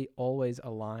conveniently always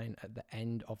align at the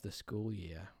end of the school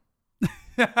year.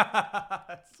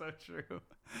 That's so true.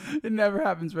 It never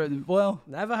happens, right? Well,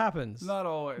 never happens. Not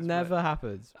always. Never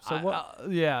happens. So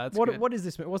what is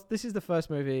this? This is the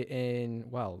first movie in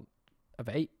of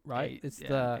 8, right? It's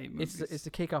the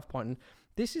kickoff point. And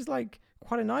this is like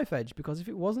quite a knife edge, because if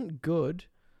it wasn't good,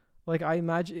 like I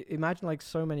imagine like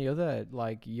so many other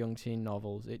like young teen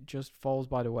novels, it just falls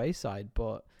by the wayside.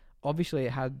 But obviously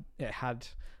it had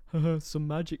some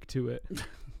magic to it.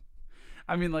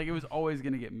 I mean, like, it was always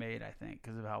going to get made, I think,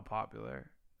 because of how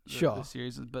popular the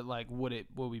series is. But, like, would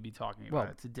we be talking about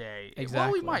it today? Exactly.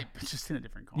 Well, we might, but just in a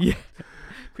different context.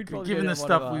 Yeah. Given the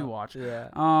stuff we watch. Yeah.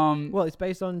 It's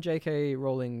based on J.K.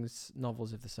 Rowling's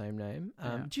novels of the same name.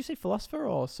 Did you say Philosopher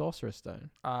or Sorcerer's Stone?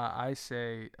 I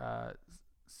say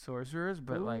Sorcerers,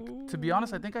 but, like, to be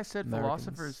honest, I think I said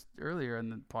Philosophers earlier in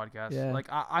the podcast. Yeah. Like,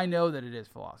 I know that it is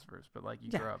Philosophers, but, like,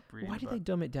 you grew up reading. Why did they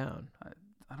dumb it down?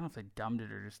 I don't know if they dumbed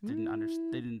it or just didn't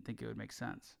understand. They didn't think it would make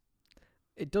sense.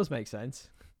 It does make sense.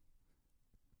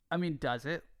 I mean, does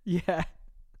it? Yeah.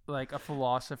 Like, a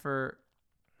philosopher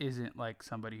isn't like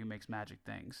somebody who makes magic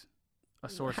things. A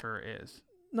sorcerer is.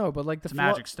 No, but like it's a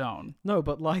magic stone. No,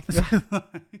 but like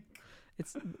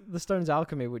it's the stone's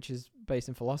alchemy, which is based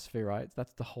in philosophy, right?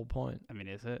 That's the whole point. I mean,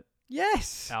 is it?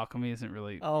 Yes. Alchemy isn't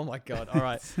really. Oh my god! All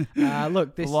right.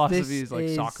 Look, philosophy is like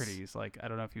Socrates. Like, I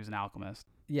don't know if he was an alchemist.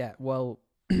 Yeah. Well.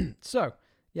 So,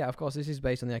 yeah, of course, this is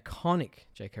based on the iconic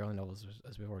J.K. Rowling novels,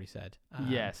 as we've already said.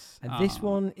 Yes. And this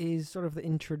one is sort of the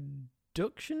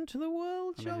introduction to the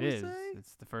world, shall we say?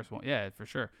 It's the first one. Yeah, for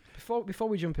sure. Before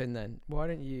we jump in, then, why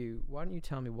don't you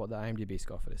tell me what the IMDb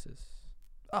score for this is?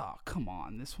 Oh, come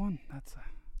on, this one.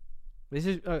 This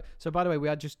is so. By the way, we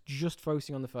are just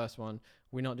focusing on the first one.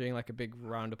 We're not doing like a big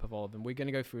roundup of all of them. We're going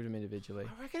to go through them individually.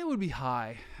 I reckon it would be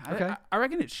high. Okay. I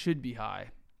reckon it should be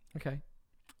high. Okay.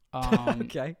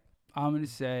 Okay. I'm gonna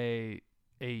say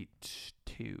 8-2.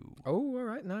 Oh, all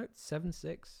right. No, it's 7-6.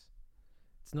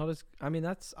 It's not as. I mean,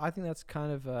 I think that's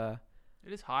kind of.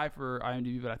 It is high for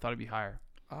IMDb, but I thought it'd be higher.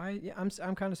 I'm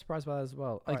kind of surprised by that as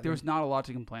well. Like, there was not a lot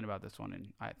to complain about this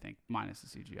one, I think, minus the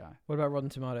CGI. What about Rotten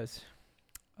Tomatoes?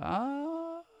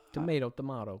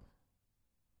 Tomato.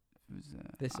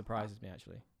 This surprises me,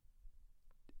 actually.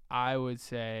 I would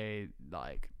say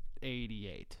like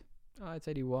 88. It's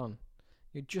 81.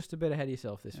 You're just a bit ahead of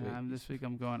yourself this week. This week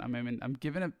I'm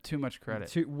giving it too much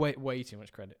credit. Way too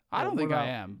much credit. I don't think I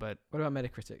am, but what about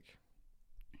Metacritic?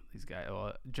 These guys,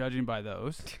 judging by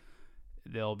those,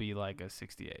 they'll be like a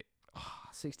 68.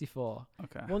 64.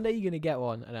 Okay. One day you're gonna get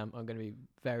one, and I'm gonna be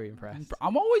very impressed.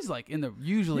 I'm always like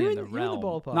usually in the realm. You're in the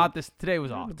ballpark. Not this. Today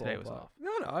was off.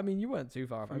 No. I mean, you weren't too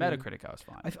far off. Metacritic, I was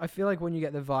fine. I feel like when you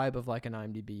get the vibe of like an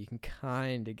IMDb, you can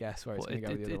kind of guess where it's gonna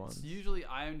go with the other ones. Usually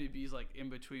IMDb's like in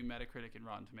between Metacritic and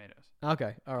Rotten Tomatoes.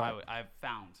 Okay. All right. I've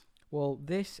found. Well,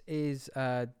 this is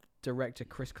director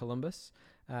Chris Columbus.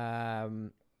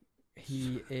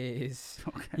 He is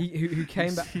who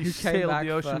came back. Who came back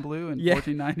the ocean blue in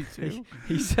 1492.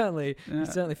 He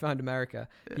certainly found America.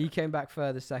 Yeah. He came back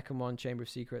for the second one, Chamber of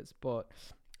Secrets. But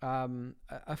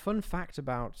a fun fact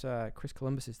about Chris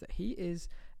Columbus is that he is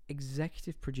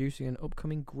executive producing an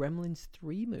upcoming Gremlins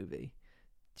 3 movie.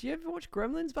 Did you ever watch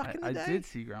Gremlins back in the day? I did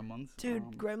see Gremlins.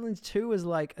 Dude, Gremlins 2 was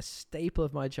like a staple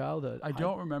of my childhood. I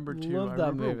don't remember 2. Love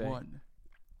that movie. 1.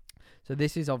 So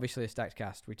this is obviously a stacked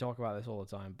cast. We talk about this all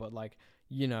the time, but like,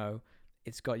 you know,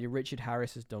 it's got your Richard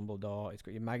Harris as Dumbledore. It's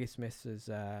got your Maggie Smith as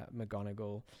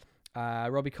McGonagall.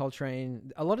 Robbie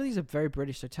Coltrane. A lot of these are very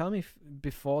British. So tell me if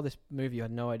before this movie you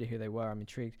had no idea who they were. I'm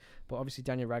intrigued. But obviously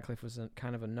Daniel Radcliffe was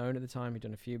kind of unknown at the time. He'd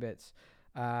done a few bits.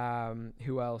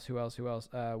 Who else?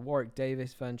 Warwick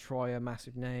Davis, Vern Troyer,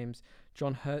 massive names.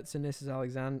 John Hurts in this is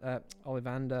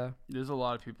Ollivander. There's a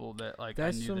lot of people that like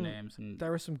I knew the names. And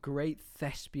there are some great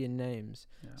thespian names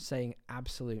yeah. saying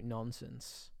absolute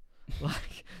nonsense.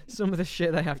 Like some of the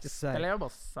shit they have to say.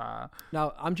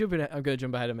 Now I'm going to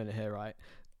jump ahead a minute here, right?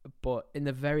 But in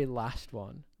the very last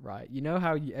one, right? You know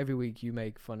how every week you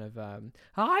make fun of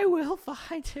I will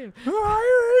find him.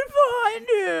 I will find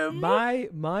him.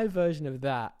 My version of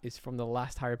that is from the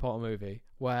last Harry Potter movie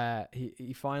where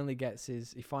he finally gets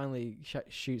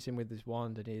shoots him with his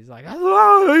wand and he's like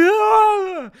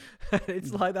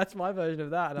it's like that's my version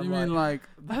of that. And you I'm mean like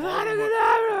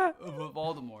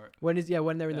Voldemort? When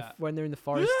they're in the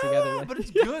forest together. Like, but it's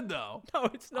good though. No,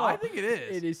 it's not. I think it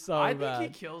is. It is so I bad.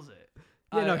 think he kills it.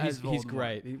 Yeah, no, he's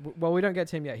great. Well, we don't get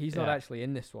to him yet. He's not Yeah. actually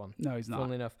in this one. No, he's not.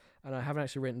 Funnily enough. And I haven't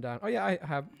actually written down. Oh, yeah, I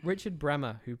have Richard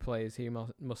Bremer, who plays He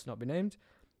Must Not Be Named.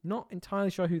 Not entirely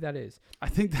sure who that is. I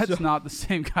think that's not the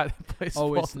same guy that plays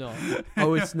it's not.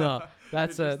 Oh, it's not.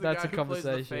 That's a guy who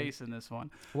conversation. plays the face in this one.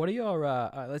 What are your...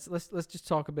 let's just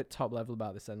talk a bit top level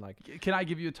about this then. Like, can I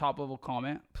give you a top level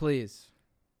comment? Please.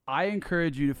 I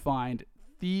encourage you to find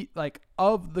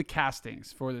of the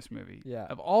castings for this movie. Yeah.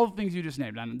 Of all the things you just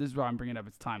named, and this is why I'm bringing it up,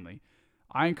 it's timely.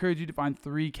 I encourage you to find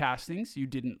 3 castings you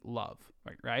didn't love,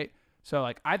 right? So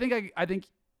like I think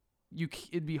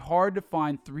it'd be hard to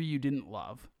find 3 you didn't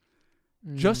love.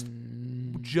 Just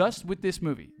with this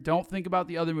movie. Don't think about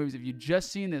the other movies. If you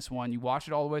just seen this one, you watch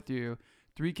it all the way through,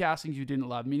 3 castings you didn't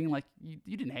love, meaning like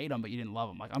you didn't hate them, but you didn't love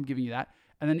them. Like I'm giving you that.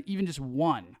 And then even just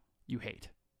 1 you hate.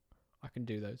 I can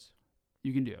do those.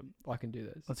 You can do them. I can do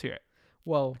those. Let's hear it.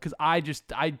 Well, because I think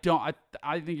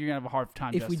you're gonna have a hard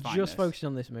time. If we just focus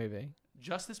on this movie,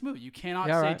 just this movie, you cannot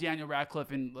say right. Daniel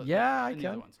Radcliffe in I the can.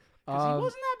 other ones because he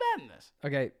wasn't that bad in this.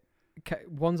 Okay,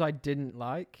 ones I didn't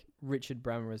like. Richard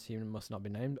Bremer as He Must Not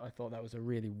Be Named. I thought that was a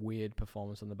really weird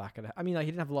performance on the back of it. I mean, like,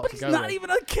 he didn't have a lot to go with. But he's not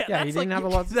even a character. Yeah, he didn't have a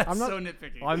lot. That's so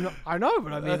nitpicky. I know,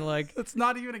 but I mean, like, it's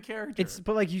not even a character.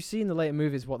 But like you see in the later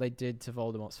movies what they did to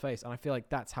Voldemort's face, and I feel like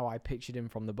that's how I pictured him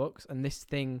from the books. And this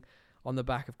thing on the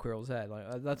back of Quirrell's head,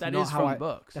 like that is from the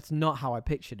books. That's not how I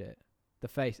pictured it. The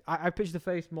face, I pictured the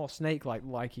face more snake-like,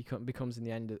 like he becomes in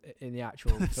the end in the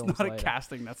actual It's films not later. a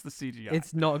casting. That's the CGI.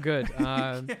 It's not good.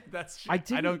 That's true. I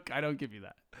don't give you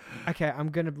that. Okay, I'm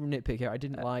gonna nitpick here. I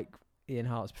didn't like Ian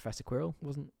Hart's Professor Quirrell.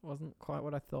 Wasn't quite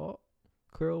what I thought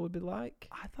Quirrell would be like.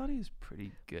 I thought he was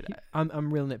pretty good.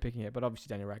 I'm real nitpicking here, but obviously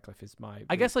Daniel Radcliffe is my.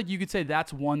 I guess like you could say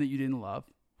that's one that you didn't love.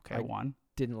 Okay, I one.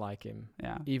 Didn't like him.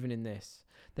 Yeah. Even in this,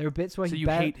 there are bits where you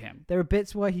hate him. There are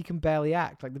bits where he can barely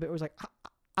act. Like the bit where he's like,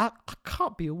 I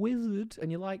can't be a wizard, and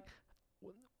you're like,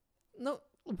 no,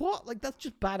 what? Like that's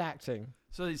just bad acting.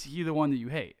 So is he the one that you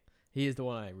hate? He is the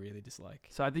one I really dislike.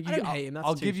 So I think I don't hate him. That's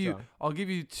I'll too give strong. I'll give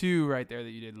you 2 right there that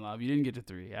you didn't love. You didn't get to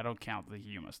 3. I don't count the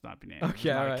He Must Not Be Named. Okay, it's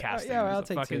not right. a casting. Yeah, It's I'll a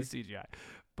take fucking 2. CGI.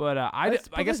 But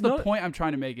I guess the point I'm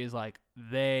trying to make is like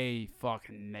they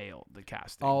fucking nailed the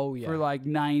casting. Oh yeah. For like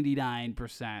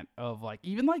 99% of like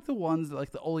even like the ones that,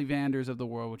 like the Ollivanders of the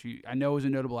world, which I know is a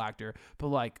notable actor, but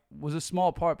like was a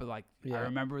small part. But like I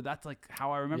remember that's like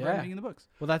how I remember everything in the books.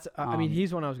 Well, that's I mean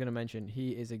he's one I was going to mention.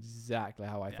 He is exactly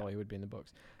how I thought he would be in the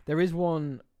books. There is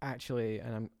one actually,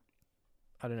 and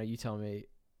I don't know. You tell me.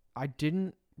 I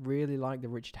didn't really like the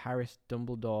Richard Harris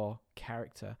Dumbledore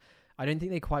character. I don't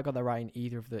think they quite got that right in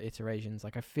either of the iterations.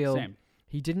 Like I feel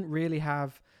he didn't really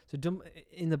have. So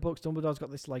in the books, Dumbledore's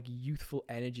got this like youthful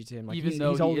energy to him. Like even he's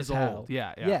though old he as is hell. old.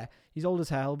 Yeah. Yeah, he's old as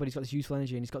hell, but he's got this youthful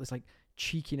energy, and he's got this like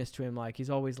cheekiness to him. Like he's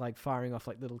always like firing off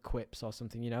like little quips or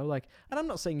something, you know. Like, and I'm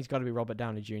not saying he's got to be Robert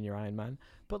Downey Jr. Iron Man,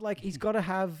 but like he's got to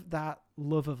have that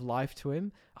love of life to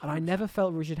him. And I never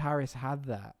felt Richard Harris had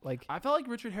that. Like I felt like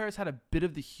Richard Harris had a bit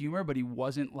of the humor, but he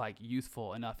wasn't like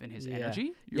youthful enough in his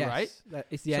energy. You're right.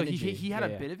 It's the energy. So he had a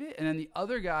bit of it, and then the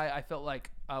other guy, I felt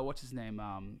like what's his name?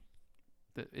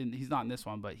 He's not in this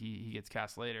one, but he gets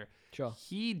cast later. Sure.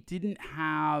 He didn't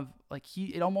have like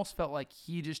it almost felt like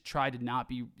he just tried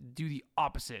to do the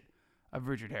opposite of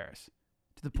Richard Harris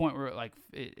to the point where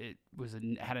it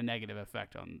had a negative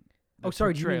effect on. Oh,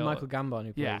 sorry. Do you mean Michael Gambon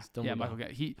who plays Dumbledore? Yeah, Michael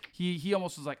Gambon. He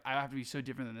almost was like, I have to be so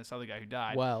different than this other guy who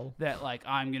died. Well, that like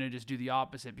I'm gonna just do the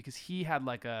opposite because he had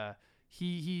like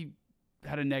he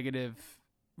had a negative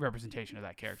representation of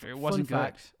that character. It wasn't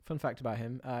good. Fun fact about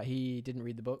him: he didn't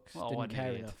read the books, didn't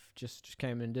care enough. Just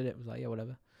came in and did it. Was like, yeah,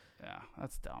 whatever. Yeah,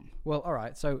 that's dumb. Well, all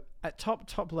right. So at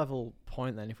top level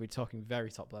point, then, if we're talking very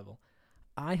top level,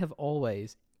 I have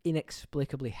always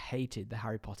inexplicably hated the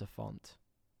Harry Potter font.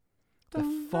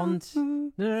 The font.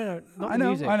 No, not I the know,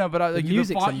 music. I know, but The like,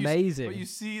 music's font, amazing. but you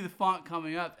see the font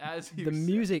coming up as you The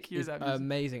music hear is that music.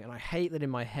 amazing, and I hate that in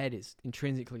my head it's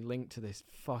intrinsically linked to this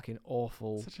fucking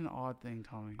awful. Such an odd thing,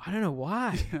 Tommy. I don't know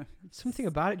why. Something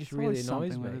about it just really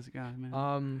annoys me. With this guy,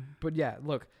 man. But yeah,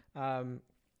 look.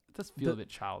 It does feel a bit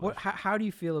childish. How do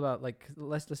you feel about, like,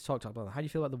 let's talk about that. How do you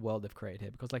feel about the world they've created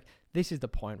here? Because, like, this is the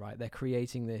point, right? They're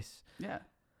creating this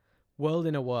world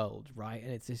in a world, right?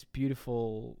 And it's this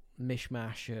beautiful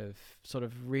mishmash of sort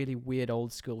of really weird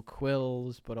old school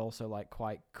quills, but also like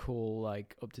quite cool,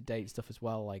 like up to date stuff as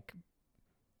well, like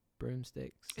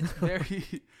broomsticks.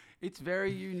 It's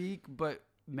very unique, but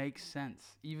makes sense,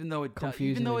 even though it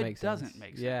doesn't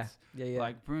make sense. Yeah.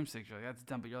 Like broomsticks, you're like, that's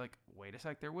dumb, but you're like, wait a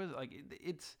sec, there was like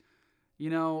it's,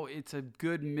 it's a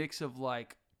good mix of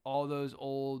like all those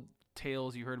old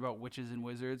tales you heard about witches and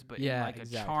wizards, but in like a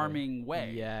charming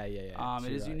way. Yeah.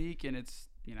 It is unique, and it's,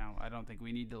 I don't think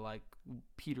we need to like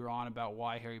peter on about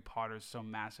why Harry Potter is so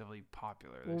massively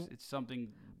popular. It's something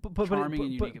charming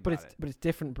and unique about it. But it's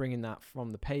different bringing that from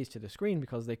the page to the screen,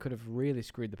 because they could have really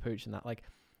screwed the pooch in that. Like,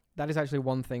 that is actually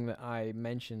one thing that I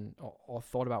mentioned or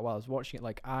thought about while I was watching it.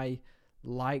 Like, I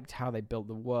liked how they built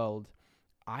the world.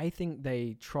 I think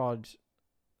they trod...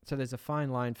 So there's a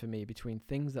fine line for me between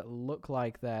things that look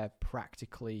like they're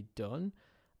practically done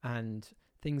and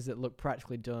things that look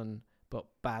practically done but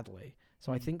badly.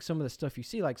 So I think some of the stuff you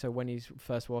see, like, so when he's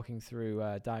first walking through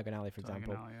Diagon Alley, for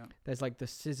example, there's like the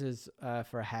scissors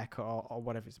for a haircut or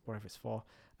whatever it's for,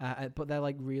 but they're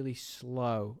like really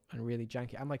slow and really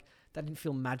janky. I'm like, that didn't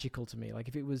feel magical to me. Like,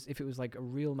 if it was like a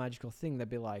real magical thing, they'd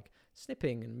be like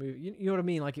snipping and move. You know what I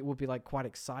mean? Like, it would be like quite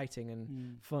exciting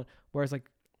and fun. Whereas like,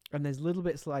 and there's little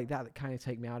bits like that kind of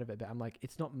take me out of it. But I'm like,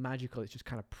 it's not magical. It's just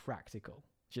kind of practical.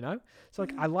 Do you know? So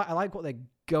like, I like what they're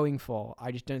going for.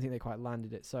 I just don't think they quite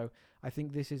landed it. So I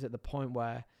think this is at the point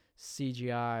where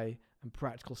CGI and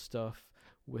practical stuff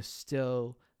was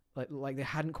still like they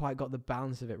hadn't quite got the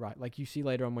balance of it right. Like, you see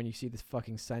later on when you see this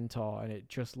fucking centaur, and it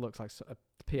just looks like a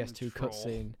PS2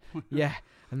 cutscene. Yeah,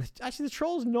 and actually the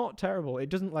troll's not terrible. It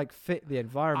doesn't like fit the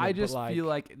environment. I just feel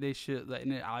like they should.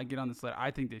 And I'll get on this later.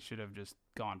 I think they should have just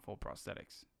gone full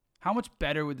prosthetics. How much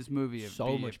better would this movie have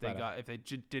been if they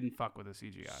didn't fuck with the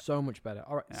CGI? So much better.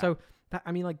 All right, so that,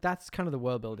 I mean, like, that's kind of the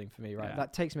world building for me, right? Yeah.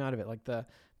 That takes me out of it, like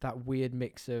that weird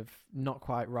mix of not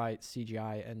quite right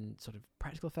CGI and sort of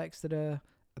practical effects that are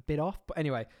a bit off. But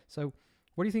anyway, so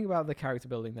what do you think about the character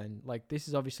building then? Like, this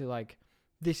is obviously like,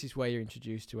 this is where you're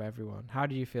introduced to everyone. How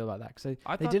do you feel about that? Because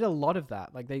they did a lot of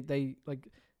that. Like, they like,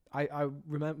 I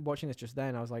remember watching this just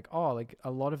then. I was like, oh, like a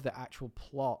lot of the actual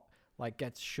plot like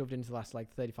gets shoved into the last like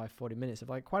 35-40 minutes of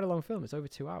like quite a long film. It's over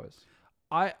 2 hours.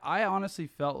 I honestly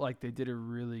felt like they did a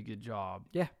really good job.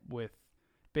 Yeah. With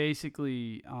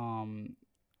basically,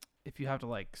 if you have to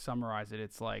like summarize it,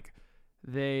 it's like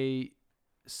they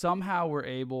somehow were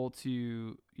able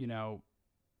to,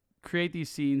 create these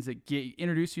scenes that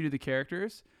introduce you to the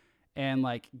characters and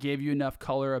like gave you enough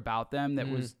color about them that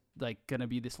was like going to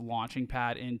be this launching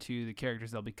pad into the characters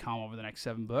they'll become over the next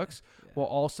 7 books, while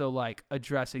also like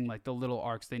addressing like the little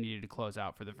arcs they needed to close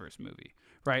out for the first movie,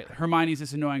 right? Hermione's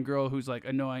this annoying girl who's like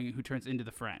annoying, who turns into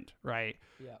the friend, right?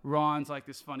 Yeah. Ron's like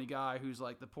this funny guy who's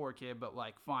like the poor kid, but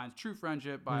like finds true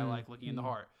friendship by like looking in the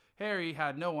heart. Harry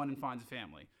had no one and finds a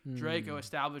family. Draco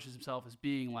establishes himself as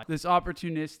being like this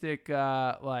opportunistic,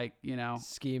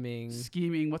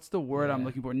 scheming. What's the word I'm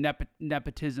looking for?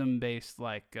 Nepotism based,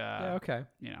 like, okay.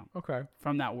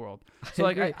 From that world. So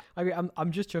like,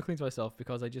 I'm just chuckling to myself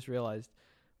because I just realized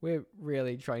we're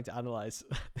really trying to analyze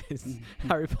this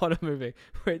Harry Potter movie,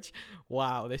 which,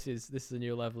 wow, this is a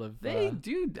new level of...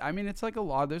 I mean, it's like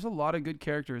there's a lot of good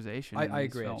characterization in I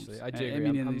agree, films. actually. I do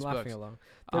agree. I'm laughing along.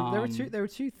 There were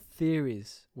two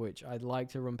theories which I'd like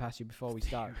to run past you before we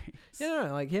start. Yeah,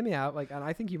 no, like, hear me out. Like, and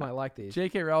I think you might like these.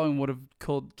 J.K. Rowling would have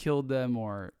killed them,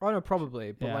 or... Oh, no,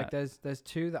 probably. But, like, there's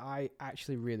two that I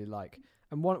actually really like.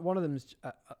 And one of them's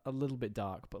a little bit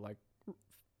dark, but, like,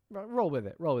 roll with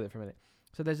it for a minute.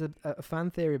 So there's a fan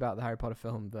theory about the Harry Potter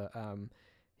film that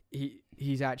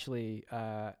he's actually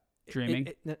dreaming.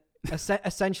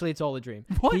 Essentially, it's all a dream.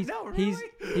 What? No, really?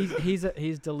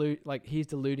 He's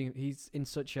deluding. He's in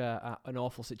such an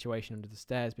awful situation under the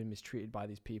stairs, being mistreated by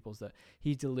these peoples, that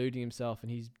he's deluding himself, and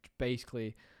he's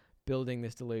basically building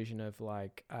this delusion of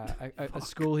like a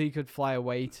school he could fly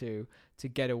away to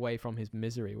get away from his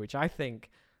misery. Which I think,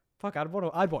 I'd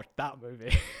watch that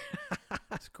movie.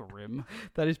 That's grim.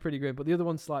 That is pretty grim, but the other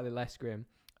one's slightly less grim.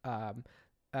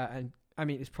 And I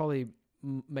mean, it's probably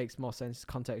makes more sense in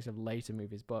context of later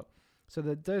movies. But so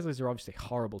the Dursleys are obviously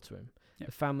horrible to him. Yeah.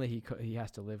 the family he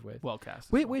has to live with. Well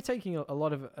cast. We're taking a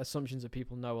lot of assumptions that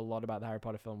people know a lot about the Harry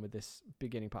Potter film with this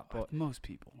beginning part, but most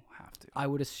people have to. I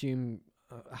would assume,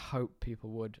 I hope people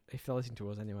would, if they're listening to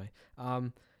us anyway.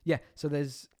 Yeah, so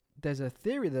there's a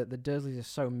theory that the Dursleys are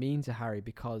so mean to Harry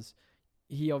because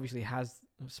he obviously has,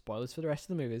 spoilers for the rest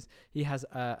of the movies, he has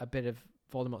a bit of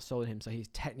Voldemort's soul in him, so he's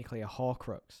technically a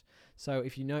Horcrux. So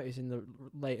if you notice in the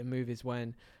later movies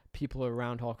when people are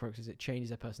around Horcruxes, it changes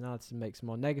their personality and makes them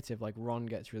more negative. Like Ron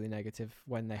gets really negative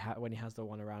when he has the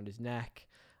one around his neck.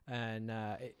 And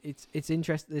it's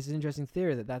interesting. There's an interesting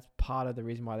theory that's part of the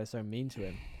reason why they're so mean to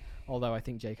him. Although I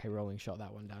think J.K. Rowling shot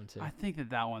that one down too. I think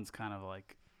that one's kind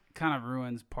of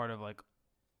ruins part of like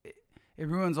it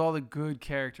ruins all the good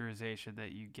characterization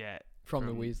that you get from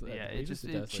the Weasley. Yeah,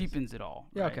 it cheapens it all.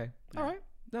 Yeah. Right? Okay. Yeah. All right.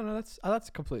 No, that's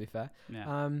completely fair.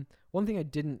 Yeah. One thing I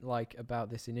didn't like about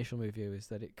this initial movie is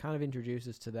that it kind of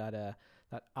introduces to that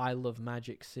I love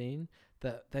magic scene.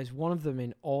 That there's one of them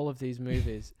in all of these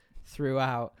movies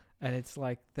throughout. And it's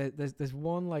like there's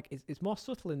one like it's more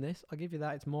subtle in this. I'll give you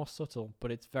that. It's more subtle,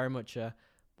 but it's very much a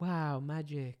wow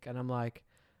magic. And I'm like,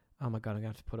 oh my god, I'm gonna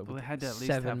have to put up with they had to at least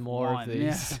 7 have more one. of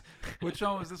these. Yeah. Which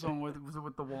one was this one with? Was it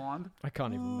with the wand? I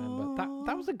can't even remember.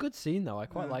 That was a good scene though. I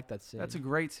quite like that scene. That's a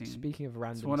great scene. Speaking of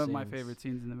random, it's one of my scenes, favorite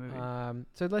scenes in the movie.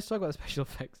 So let's talk about the special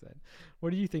effects then.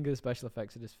 What do you think of the special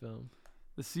effects of this film?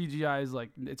 The CGI is like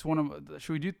it's one of.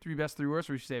 Should we do 3 best, 3 worst,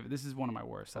 or should we save it? This is one of my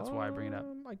worst. That's why I bring it up.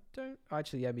 I don't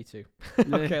actually. Yeah, me too.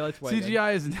 Okay, let's wait.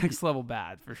 CGI is next level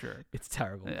bad for sure. It's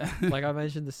terrible. Yeah. Like I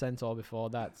mentioned the centaur before.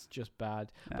 That's just bad.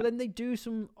 Yeah. But then they do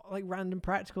some like random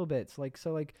practical bits. Like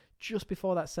just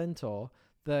before that centaur,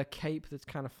 the cape that's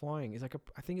kind of flying is like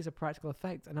I think it's a practical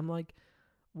effect, and I'm like,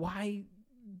 why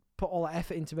put all that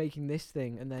effort into making this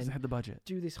thing and then they had the budget.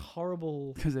 Do this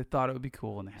horrible Because they thought it would be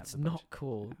cool and they had it's the budget. not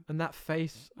cool. Yeah. And that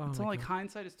face. Oh it's my all like God.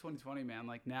 hindsight is 2020, man.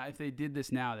 Like now, if they did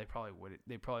this now, they probably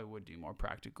would do more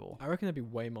practical. I reckon there'd be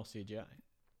way more CGI.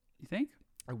 You think?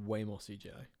 Way more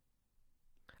CGI.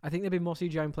 I think there'd be more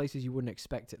CGI in places you wouldn't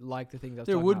expect it, like the things I was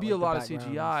There talking would about, be a like lot the of CGI,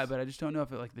 backgrounds. but I just don't know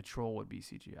if the troll would be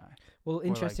CGI. Well, like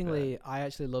interestingly, I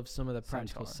actually love some of the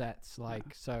practical Centaur. sets.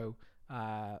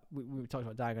 We talked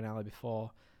about Diagon Alley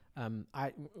before.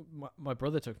 My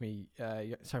brother took me.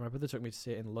 My brother took me to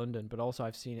see it in London, but also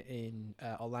I've seen it in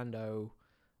Orlando,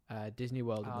 Disney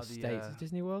World in the States. Is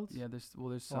Disney World? Yeah, there's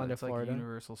Orlando, it's like Florida.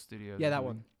 Universal Studios. Yeah, that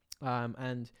one.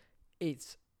 And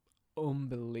it's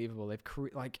unbelievable. They've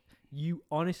you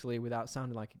honestly, without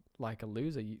sounding like a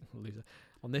loser,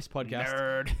 on this podcast,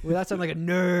 nerd. without sounding like a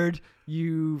nerd,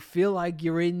 you feel like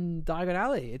you're in Diagon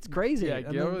Alley. It's crazy. Yeah,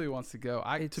 And Gail then really wants to go.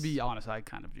 To be honest, I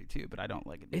kind of do too, but I don't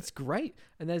like it. It's great.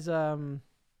 And there's on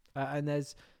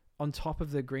top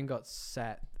of the Gringotts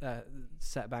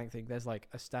set bank thing, there's like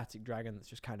a static dragon that's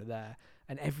just kind of there.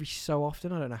 And every so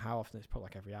often, I don't know how often, it's probably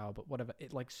like every hour, but whatever,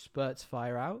 it like spurts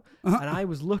fire out. And I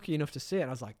was lucky enough to see it, and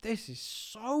I was like, this is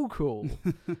so cool.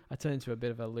 I turned into a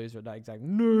bit of a loser at that exact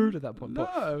nerd at that point. No,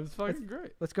 But it was fucking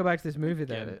great. let's go back to this movie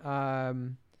Get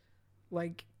then.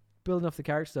 Like building off the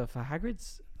character stuff,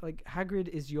 Hagrid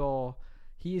is your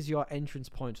entrance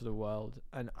point to the world,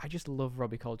 and I just love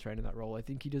Robbie Coltrane in that role. I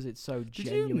think he does it so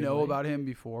genuinely. Did you know about him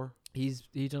before? He's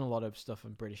done a lot of stuff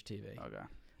on British TV. Okay.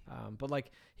 But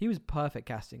like he was perfect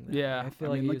casting there. Yeah, I feel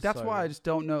like that's why I just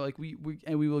don't know. Like we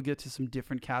will get to some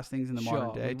different castings in the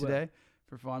modern Sure, day we will. today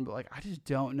for fun, but like I just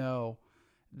don't know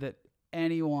that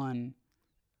anyone.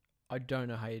 I don't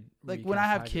know how you Like when I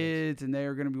have kids and they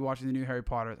are going to be watching the new Harry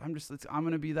Potter, I'm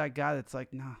going to be that guy that's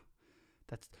like, nah,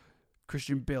 that's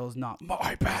Christian Bale's not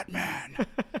my Batman.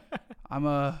 I'm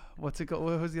what's it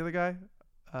called? Who's the other guy?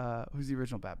 Who's the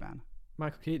original Batman?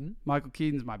 Michael Keaton. Michael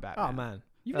Keaton's my Batman. Oh man,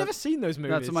 you've never seen those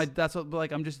movies. That's what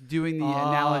like I'm just doing the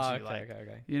analogy.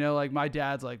 Okay. You know, like my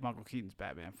dad's like Michael Keaton's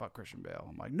Batman. Fuck Christian Bale.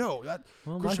 I'm like, no,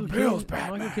 Christian Michael Bale's Keaton,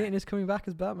 Batman. Michael Keaton is coming back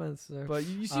as Batman. So. But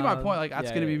you see my point. Like that's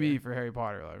yeah, gonna be yeah, me yeah. for Harry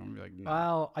Potter. Like I'm gonna be like, no.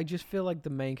 Well, I just feel like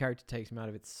the main character takes me out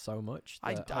of it so much.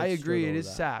 I that agree. struggle It with is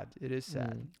that. sad. It is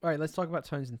sad. All right, let's talk about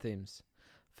tones and themes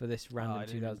for this random I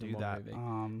didn't even do 2001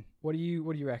 that. movie.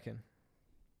 What do you reckon?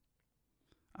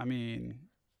 I mean,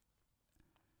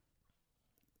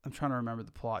 I'm trying to remember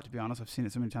the plot. To be honest, I've seen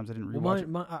it so many times I didn't rewatch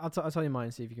it. I'll tell you mine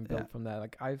and see if you can build Yeah. from there.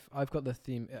 Like I've got the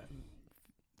theme.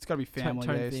 It's got to be family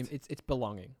tone based. theme. It's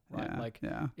belonging, right? Yeah, Like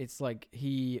yeah. it's like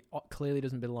he clearly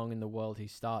doesn't belong in the world he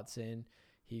starts in.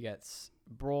 He gets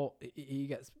brought. He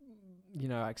gets,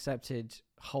 accepted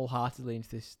wholeheartedly into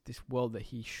this world that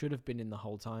he should have been in the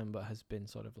whole time, but has been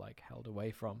sort of like held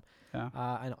away from. Yeah.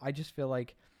 And I just feel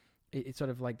like it's sort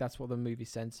of like that's what the movie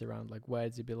centers around. Like, where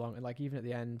does he belong? And like even at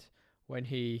the end, when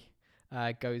he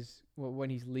when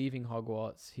he's leaving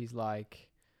Hogwarts, he's like,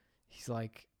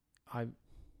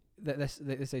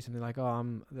 they say something like,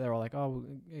 "Oh, they're all like, oh,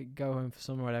 go home for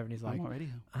summer or whatever," and he's like,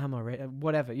 I'm already,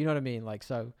 whatever, you know what I mean? Like,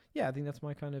 so yeah, I think that's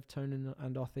my kind of tone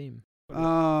and our theme.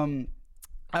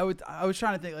 I was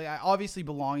trying to think, like, obviously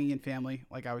belonging and family,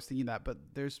 like I was thinking that, but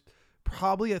there's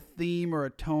probably a theme or a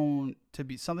tone to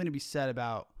be something to be said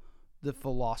about the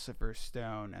Philosopher's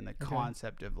Stone and the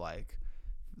concept of like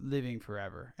living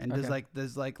forever. And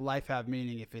does life have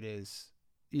meaning if it is,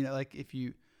 like if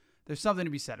you, there's something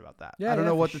to be said about that. I don't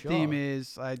know what the theme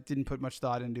is. I didn't put much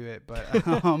thought into it, but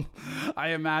I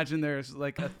imagine there's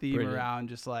like a theme around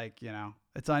just like,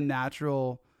 it's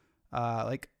unnatural.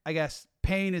 Like, I guess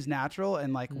pain is natural,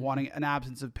 and like wanting an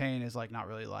absence of pain is like not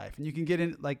really life. And you can get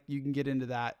into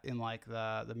that in like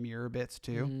the mirror bits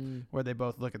too, where they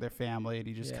both look at their family and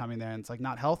he's just coming there, and it's like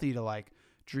not healthy to like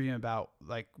dream about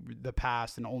like the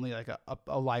past and only like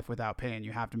a life without pain.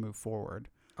 You have to move forward.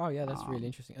 Oh yeah, that's really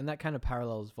interesting, and that kind of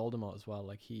parallels Voldemort as well.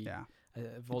 Like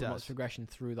Voldemort's progression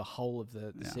through the whole of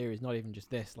the series, not even just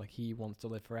this. Like he wants to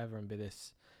live forever and be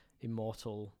this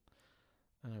immortal,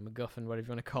 I don't know, MacGuffin, whatever you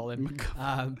want to call him.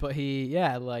 But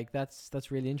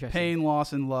that's really interesting. Pain,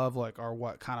 loss, and love are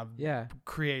what kind of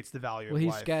creates the value of life.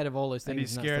 Well, he's scared of all those things. And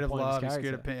he's scared of love, he's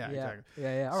scared of pain. Yeah, exactly.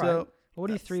 Yeah. All right. What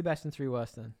are your 3 best and 3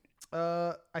 worst then?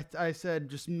 I said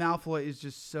just Malfoy is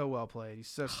just so well played. He's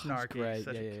so snarky. He's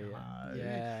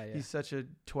such he's such a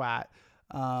twat.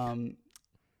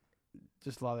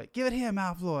 Just love it. Give it here,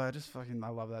 Malfoy. I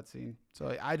love that scene.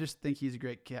 So I just think he's a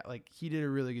great cat. Like he did a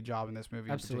really good job in this movie.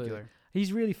 Absolutely. In particular.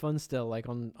 He's really fun still. Like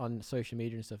on social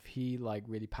media and stuff, he like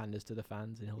really panders to the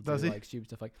fans, and he'll do like stupid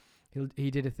stuff. Like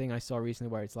he did a thing I saw recently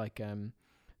where it's like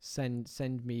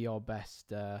send me your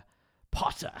best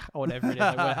Potter or whatever it is,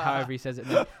 like, however he says it.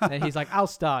 And he's like, I'll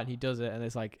start, and he does it, and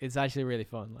it's actually really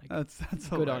fun. Like that's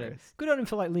good hilarious. On him. Good on him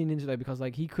for like leaning into it, because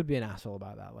like he could be an asshole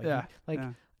about that. Like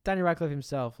Danny Radcliffe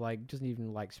himself like doesn't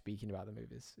even like speaking about the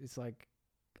movies. It's like,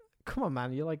 come on,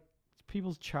 man, you're like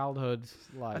people's childhood.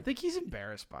 Like I think he's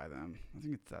embarrassed by them. I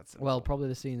think it's that simple. Well, probably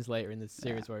the scenes later in the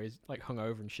series where he's like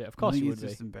hungover and shit. Of course, he would be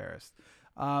just embarrassed.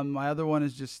 My other one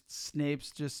is just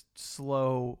Snape's just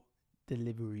slow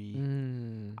delivery.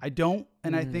 I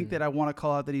think that I want to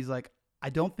call out that he's like, I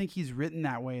don't think he's written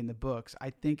that way in the books. I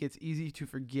think it's easy to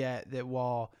forget that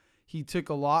while he took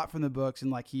a lot from the books and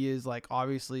like he is like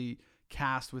obviously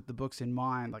cast with the books in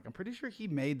mind, like I'm pretty sure he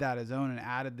made that his own and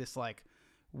added this like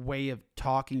way of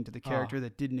talking to the character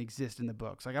that didn't exist in the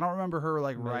books. Like I don't remember her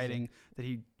like writing that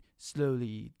he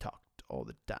slowly talked all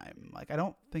the time. Like I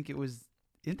don't think it was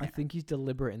in there. I think he's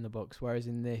deliberate in the books, whereas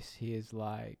in this he is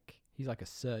like he's like a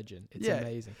surgeon. It's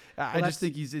amazing. I just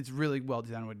think it's really well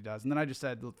done what he does. And then I just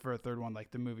said for a third one,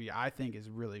 like the movie I think is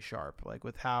really sharp, like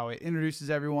with how it introduces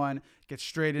everyone, gets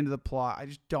straight into the plot. I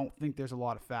just don't think there's a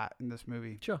lot of fat in this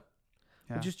movie. Sure.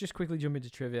 Yeah. But just quickly jump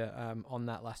into trivia on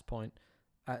that last point.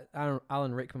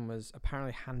 Alan Rickman was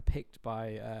apparently handpicked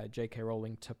by J.K.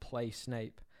 Rowling to play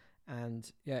Snape,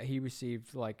 and he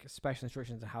received like special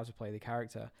instructions on how to play the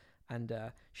character, and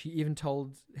she even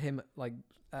told him like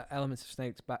elements of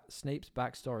Snape's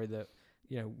backstory that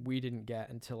we didn't get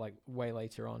until like way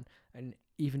later on, and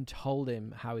even told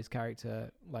him how his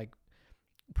character like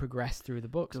progressed through the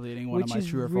books. Deleting one of my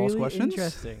true or false questions.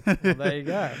 Interesting. Well, there you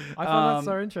go. I found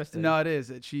that so interesting. No, it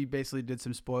is. She basically did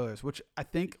some spoilers, which I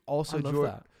think also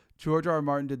George R. R.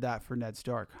 Martin did that for Ned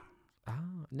Stark. Ah,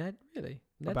 Ned, really?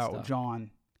 Ned about Stark.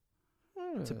 John.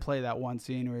 To play that one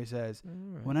scene where he says,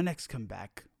 "When I next come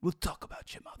back, we'll talk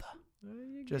about your mother."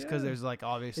 Just because there's like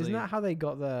obviously. Isn't that how they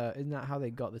got the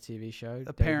TV show?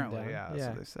 Apparently, yeah. That's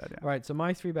what they said. Yeah. Right. So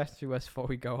my 3 best and 3 worst before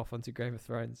we go off onto Game of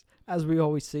Thrones, as we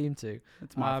always seem to.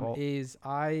 It's my fault. Is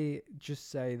I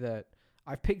just say that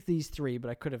I've picked these 3, but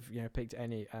I could have picked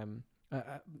any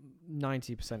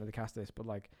 90% of the cast of this, but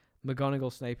like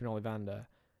McGonagall, Snape, and Ollivander,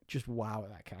 just wow at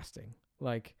that casting.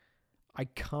 Like I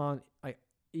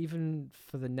even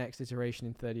for the next iteration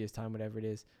in 30 years' time, whatever it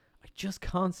is, I just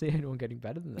can't see anyone getting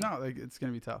better than that. No, it's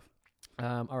going to be tough.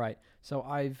 All right. So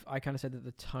I kind of said that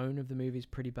the tone of the movie is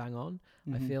pretty bang on.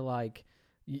 Mm-hmm. I feel like,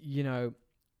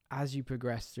 as you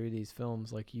progress through these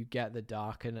films, like you get the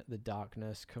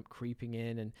darkness creeping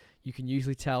in, and you can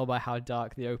usually tell by how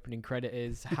dark the opening credit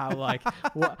is, how like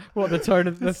what the tone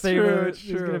of the theme is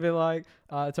going to be like.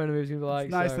 The tone of the movie is going to be like.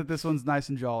 It's nice that this one's nice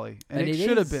and jolly, and it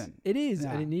should have been. It is,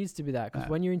 and it needs to be that, because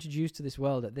when you're introduced to this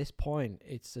world at this point,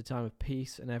 it's a time of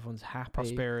peace and everyone's happy,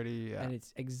 prosperity, and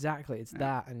it's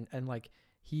that, and like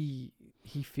he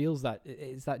feels that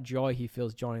it's that joy he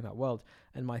feels joining that world.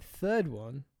 And my third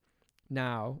one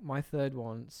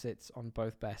sits on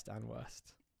both best and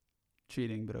worst.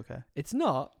 Cheating, but okay. It's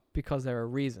not, because there are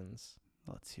reasons.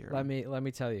 Let's hear. Let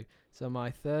me tell you. So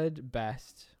my third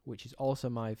best, which is also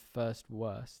my first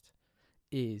worst,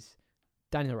 is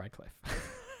Daniel Radcliffe.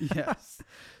 Yes.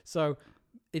 So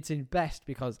it's in best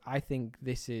because I think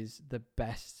this is the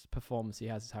best performance he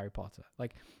has as Harry Potter.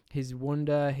 Like his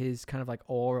wonder, his kind of like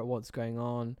awe at what's going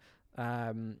on,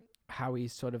 how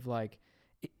he's sort of like,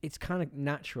 it's kind of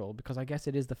natural because I guess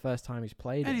it is the first time he's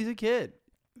played And it. he's a kid.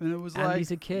 And it was And like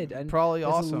he's a kid, and probably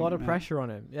there's awesome. a lot of man. pressure on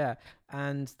him. Yeah,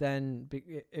 and then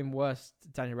in worst,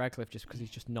 Daniel Radcliffe, just because he's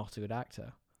just not a good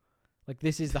actor. Like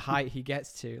this is the height he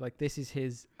gets to. Like this is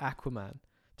his Aquaman,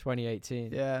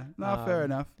 2018. Yeah, no, fair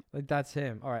enough. Like that's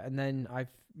him. All right, and then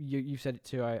you said it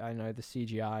too. I know the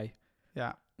CGI,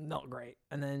 Yeah. not great,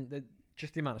 and then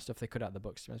just the amount of stuff they cut out of the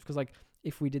books. Because like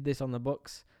if we did this on the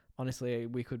books, honestly,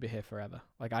 we could be here forever.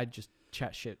 Like I'd just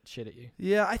chat shit at you.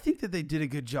 Yeah, I think that they did a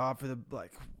good job for the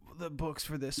books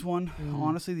for this one.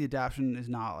 Honestly, the adaptation is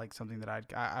not like something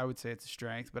that I would say it's a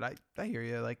strength, but I hear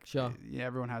you. Like, Sure. Yeah,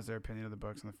 everyone has their opinion of the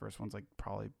books, and the first one's like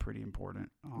probably pretty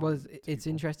important. Well, to it's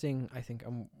people. interesting. I think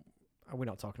we're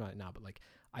not talking about it now, but like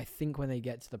I think when they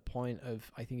get to the point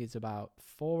of I think it's about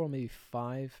 4 or maybe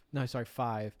 5. No, sorry,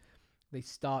 5. They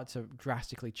start to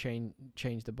drastically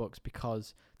change the books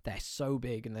because they're so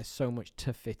big and there's so much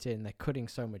to fit in. They're cutting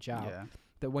so much out Yeah.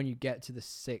 that when you get to the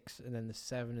 6 and then the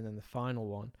 7 and then the final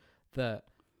one, that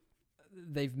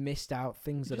they've missed out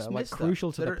things You that just are like miss stuff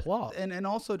crucial to that the are- plot. and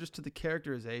also just to the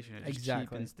characterization. It just Exactly.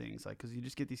 cheapens things, like because you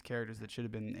just get these characters that should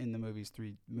have been in the movies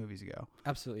 3 movies ago.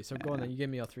 Absolutely. So go on Yeah. then. You give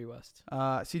me your 3 worst.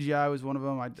 CGI was one of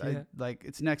them. Yeah. I like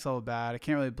it's next level bad. I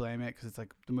can't really blame it because it's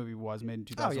like the movie was made in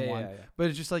 2001. Yeah. But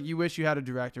it's just like you wish you had a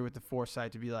director with the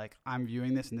foresight to be like, I'm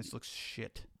viewing this and this looks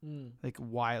shit. Like,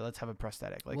 why? Let's have a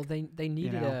prosthetic. Like, well, they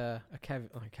needed know. a Kevin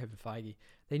Feige.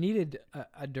 They needed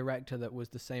a director that was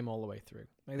the same all the way through.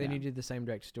 Like they Yeah. needed the same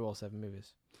director to do all 7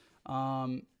 movies.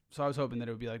 so I was hoping that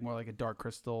it would be like more like a Dark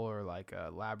Crystal or like a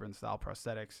Labyrinth style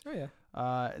prosthetics. Oh yeah.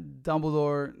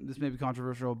 Dumbledore, this may be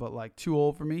controversial, but like too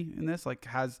old for me in this. Like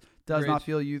does not Agreed.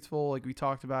 feel youthful. Like we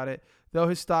talked about it, though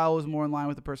his style is more in line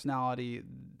with the personality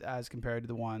as compared to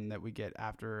the one that we get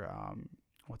after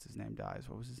what's his name dies.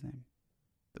 What was his name?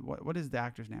 What is the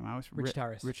actor's name? I always Richard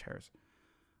Harris. Rich Harris.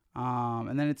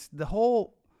 And then it's the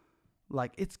whole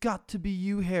like it's got to be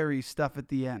you, Harry stuff at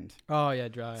the end. Oh yeah,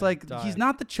 dry. It's like he's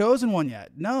not the chosen one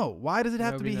yet. No, why does it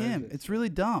have Nobody to be knows him? it. It's really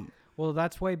dumb. Well,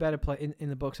 that's way better play in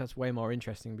the books. That's way more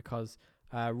interesting because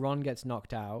Ron gets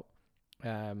knocked out.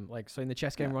 So in the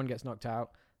chess game, Yeah. Ron gets knocked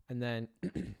out, and then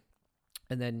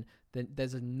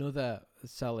there's another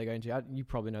cell they go into. You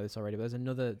probably know this already, but there's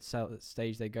another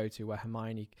stage they go to where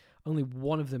Hermione, only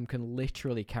one of them can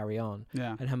literally carry on,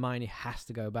 Yeah. and Hermione has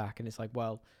to go back. And it's like,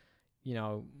 well, you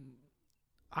know,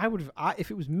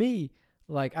 if it was me,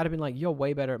 like I'd have been like, you're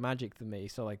way better at magic than me,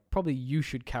 so like probably you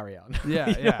should carry on. Yeah,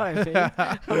 You know yeah. what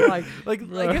I mean? I'm like,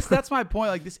 I guess that's my point.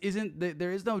 Like, this isn't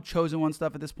there is no chosen one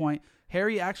stuff at this point.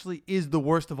 Harry actually is the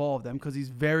worst of all of them because he's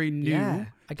very new. yeah.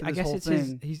 I this guess whole it's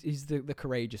thing. he's the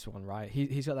courageous one, right?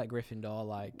 He's got that Gryffindor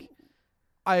like.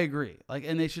 I agree. Like,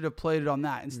 and they should have played it on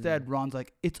that. Instead, Mm. Ron's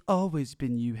like, "It's always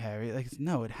been you, Harry." Like,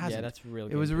 no, it hasn't. Yeah, that's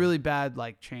really. It was a good. really bad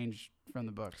like change from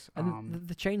the books. And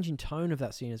the change in tone of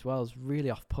that scene as well is really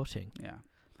off-putting. Yeah.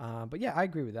 But yeah, I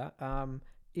agree with that.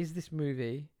 Is this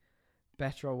movie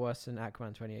better or worse than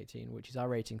Aquaman 2018, which is our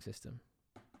rating system?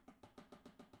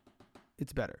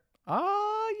 It's better.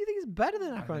 Oh, you think it's better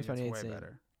than I Aquaman think it's 2018? way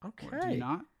better. Okay. Do you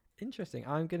not? Interesting.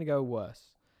 I'm gonna go worse.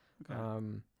 Okay.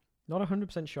 Not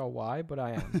 100% sure why, but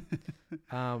I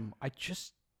am. I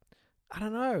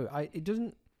don't know. It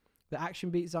doesn't. The action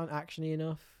beats aren't actiony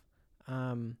enough.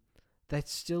 They're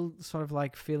still sort of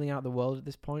like feeling out the world at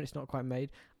this point. It's not quite made.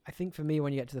 I think for me,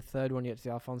 when you get to the third one, you get to the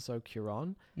Alfonso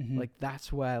Cuarón. Mhm. Like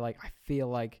that's where like I feel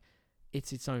like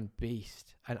it's its own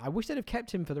beast, and I wish they'd have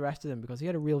kept him for the rest of them because he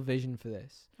had a real vision for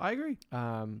this. I agree. But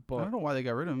I don't know why they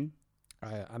got rid of him.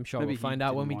 I'm sure Maybe we'll he find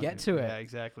out when we didn't get want to it. Yeah,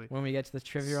 exactly. When we get to the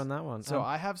trivia on that one. So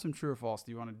I have some true or false.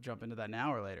 Do you want to jump into that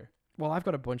now or later? Well, I've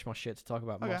got a bunch more shit to talk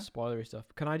about, more Okay. spoilery stuff.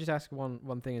 Can I just ask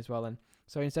one thing as well then?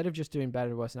 So instead of just doing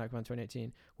better or worse than Aquaman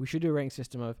 2018, we should do a rating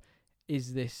system of,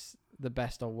 is this the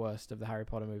best or worst of the Harry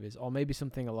Potter movies? Or maybe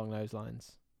something along those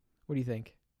lines. What do you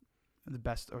think? The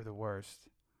best or the worst?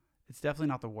 It's definitely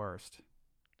not the worst.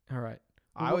 All right.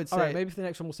 I would say. All right, maybe for the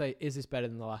next one we'll say, is this better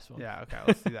than the last one? Yeah. Okay.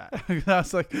 Let's do that. I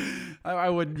was like, I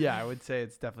would. Yeah, I would say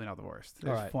it's definitely not the worst.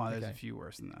 There's Alright, There's a okay. few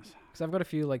worse than this. Because I've got a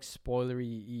few like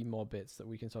spoilery more bits that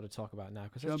we can sort of talk about now.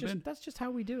 Because Jump in. that's just how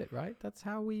we do it, right? That's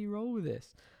how we roll with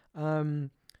this.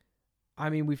 I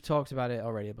mean, we've talked about it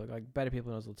already, but like better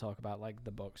people knows will talk about like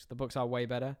the books. The books are way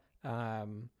better.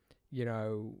 you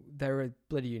know, there are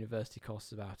bloody university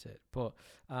costs about it. But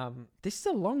this is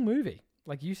a long movie.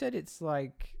 Like you said, it's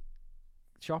like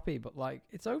choppy, but like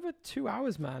it's over 2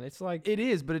 hours, man. It's like It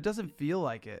is, but it doesn't feel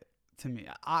like it to me.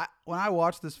 When I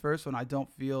watched this first one, I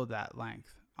don't feel that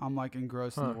length. I'm like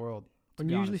engrossed in the world.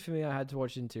 Unusually for me, I had to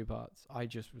watch it in 2 parts. I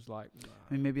just was like, nah.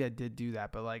 I mean, maybe I did do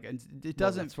that, but like it Well,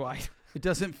 doesn't. that's why. It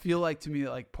doesn't feel like to me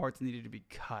that like parts needed to be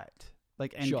cut,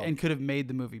 like Sure. and could have made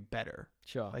the movie better.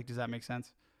 Sure. Like, does that make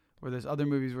sense? Where there's other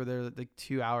movies where they're like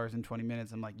 2 hours and 20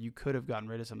 minutes. I'm like, you could have gotten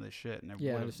rid of some of this shit, and it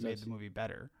Yeah, would have understood. made the movie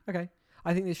better. Okay.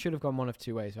 I think this should have gone one of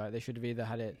 2 ways, right? They should have either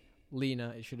had it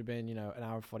leaner. It should have been, you know, an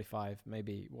hour and 45,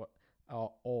 maybe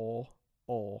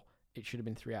or it should have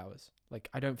been 3 hours. Like,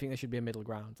 I don't think there should be a middle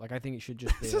ground. Like, I think it should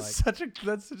just be like.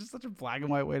 That's just such a black and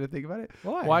white way to think about it.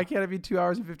 Why? Why can't it be 2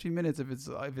 hours and 15 minutes if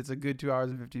it's a good 2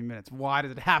 hours and 15 minutes? Why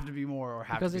does it have to be more or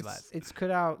have Because to be less? it's cut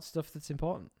out stuff that's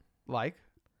important. Like,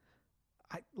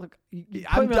 You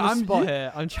I'm put me on the I'm- spot you-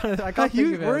 here. I'm trying to. I can't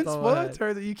think of it. we're off in the top of my spoiler head.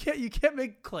 territory. You can't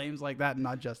make claims like that and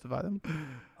not justify them.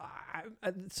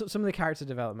 So some of the character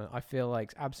development I feel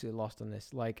like is absolutely lost on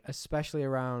this, like especially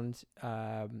around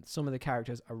some of the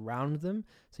characters around them.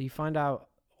 So you find out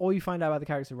about the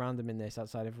characters around them in this,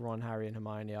 outside of Ron, Harry, and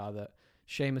Hermione, are that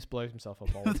Seamus blows himself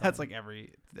up all the time. That's like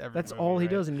every That's movie, all he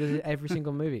right? does, and he does it every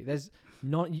single movie. There's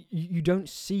not you don't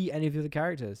see any of the other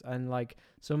characters, and like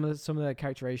some of the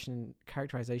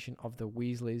characterization of the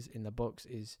Weasleys in the books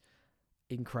is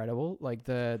incredible. Like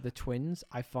the twins,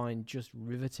 I find just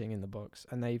riveting in the books,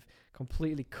 and they've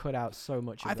completely cut out so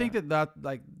much. I think that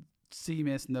like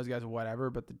Seamus and those guys are whatever,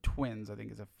 but the twins I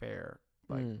think is a fair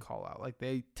call out. Like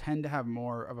they tend to have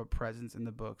more of a presence in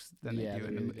the books than they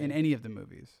do in any of the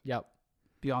movies. Yep.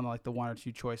 Beyond like the one or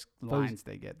two choice lines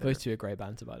they get. Those two are great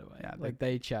banter, by the way. Yeah, like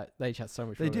they chat so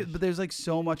much. They do, but there's like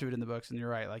so much of it in the books, and you're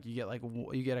right. Like you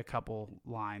get a couple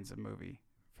lines of movie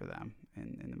for them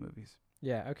in the movies.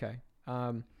 Yeah. Okay.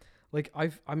 Like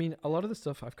I mean, a lot of the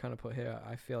stuff I've kind of put here,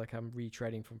 I feel like I'm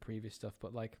retreading from previous stuff,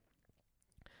 but like,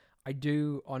 I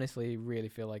do honestly really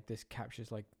feel like this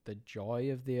captures like the joy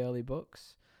of the early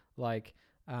books. Like,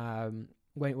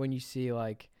 when you see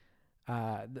like,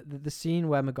 the scene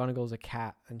where McGonagall's a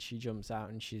cat and she jumps out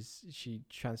and she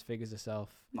transfigures herself.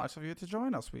 Nice of you to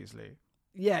join us, Weasley.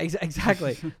 Yeah,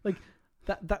 exactly. Like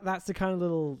that's the kind of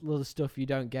little stuff you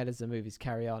don't get as the movies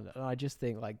carry on, and I just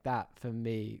think like that for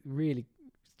me really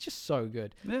just so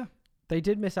good. Yeah. They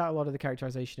did miss out a lot of the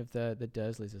characterization of the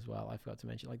Dursleys as well. I forgot to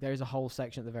mention. Like there is a whole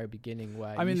section at the very beginning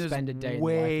where you spend a day in the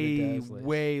life of the Dursleys.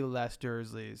 Way less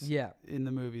Dursleys Yeah. in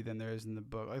the movie than there is in the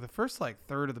book. Like the first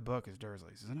third of the book is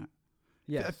Dursleys, isn't it?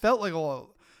 Yeah. It felt like a lot.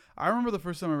 I remember the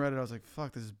first time I read it, I was like,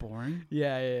 "Fuck, this is boring."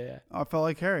 Yeah. I felt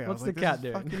like Harry. What's I was like, the cat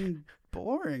this is doing? fucking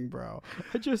boring, bro.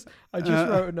 I just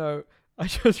wrote a note.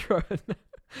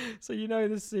 So you know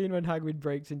the scene when Hagrid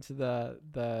breaks into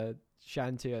the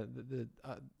shanty,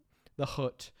 the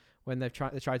hut, when they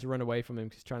tried to run away from him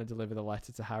because he's trying to deliver the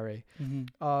letter to Harry.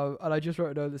 Mm-hmm. And I just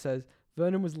wrote a note that says,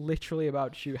 Vernon was literally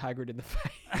about to shoot Hagrid in the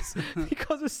face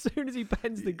because as soon as he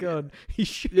bends the gun, he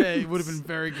shoots. Yeah, it would have been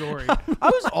very gory. I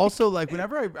was also like,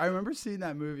 whenever I remember seeing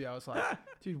that movie, I was like,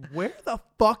 dude, where the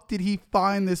fuck did he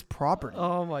find this property?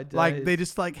 Oh my days. Like they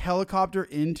just like helicopter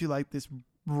into like this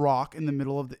rock in the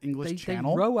middle of the English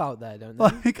Channel. They row out there, don't they?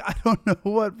 Like I don't know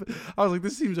what. I was like,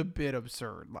 this seems a bit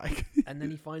absurd. Like, and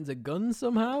then he finds a gun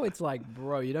somehow. It's like,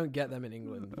 bro, you don't get them in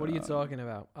England. What are you talking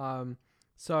about?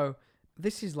 So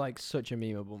this is like such a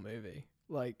memeable movie.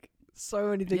 Like so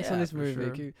many things on this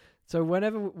movie. Sure. So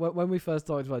when we first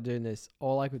talked about doing this,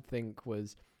 all I could think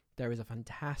was there is a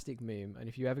fantastic meme, and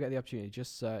if you ever get the opportunity,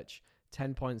 just search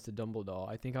 10 points to Dumbledore.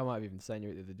 I think I might have even sent you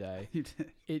it the other day. you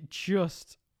did. It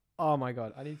just. Oh my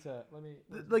god! Let me.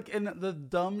 Like, and the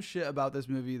dumb shit about this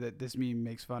movie that this meme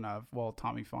makes fun of while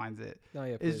Tommy finds it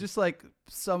is just like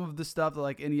some of the stuff that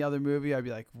like any other movie I'd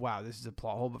be like, wow, this is a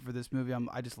plot hole, but for this movie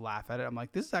I just laugh at it. I'm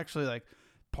like, this is actually like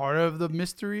part of the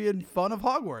mystery and fun of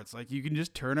Hogwarts. Like you can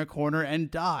just turn a corner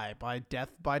and die by death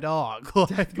by dog,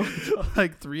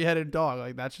 like 3-headed dog.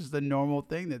 Like that's just the normal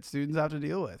thing that students have to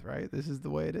deal with, right? This is the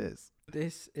way it is.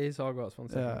 This is Hogwarts. 1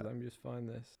 second. Yeah. Let me just find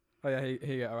this. Oh yeah, here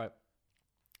you go. All right.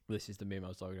 This is the meme I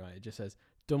was talking about. It just says,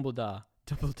 Dumbledore.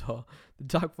 The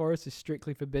Dark Forest is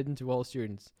strictly forbidden to all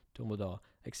students. Dumbledore,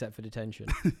 except for detention.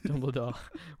 Dumbledore,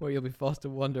 where you'll be forced to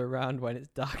wander around when it's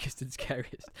darkest and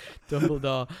scariest.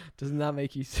 Dumbledore, doesn't that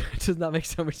make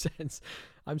so much sense?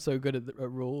 I'm so good at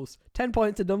rules. 10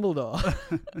 points to Dumbledore.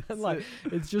 And like,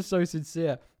 it's just so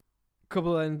sincere.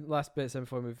 Couple of last bits and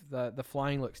before we move. The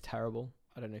flying looks terrible.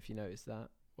 I don't know if you noticed that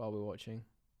while we're watching.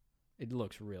 It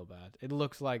looks real bad. It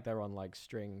looks like they're on like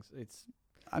strings.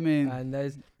 And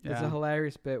there's a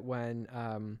hilarious bit when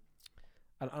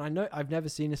and I know I've never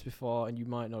seen this before, and you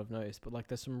might not have noticed, but like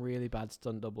there's some really bad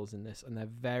stunt doubles in this, and they're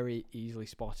very easily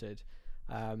spotted.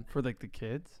 For like the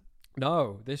kids.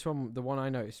 No, this one, the one I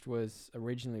noticed was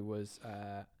originally well,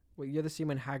 the scene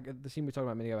when the scene we were talking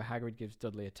about a minute ago, where Hagrid gives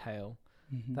Dudley a tail.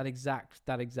 Mm-hmm.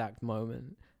 That exact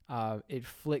moment, it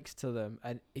flicks to them,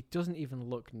 and it doesn't even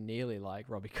look nearly like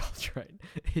Robbie Coltrane.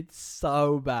 It's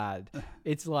so bad.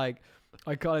 It's like,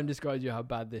 I can't even describe to you how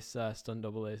bad this stunt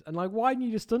double is. And like, why didn't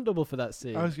you just stunt double for that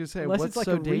scene? I was gonna say, Unless what's it's like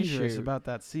so a dangerous reshoot. about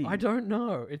that scene? I don't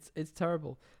know. It's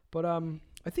terrible. But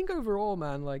I think overall,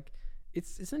 man, like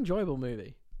it's an enjoyable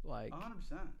movie. Like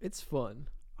 100%. it's fun.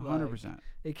 100%.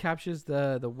 It captures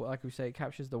the like we say, it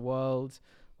captures the world,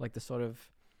 like the sort of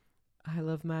I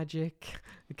love magic.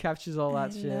 It captures all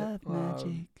that shit.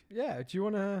 Yeah. Do you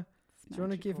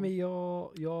wanna give me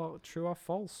your true or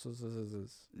false?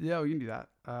 Yeah, we can do that.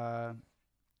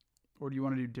 Or do you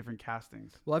want to do different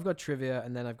castings? Well, I've got trivia,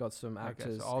 and then I've got some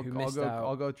actors who missed out.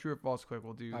 I'll go true or false quick.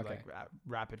 We'll do Okay. like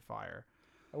rapid fire.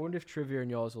 I wonder if trivia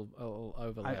and yours will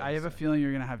overlap. I have a feeling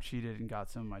you're gonna have cheated and got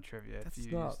some of my trivia. That's if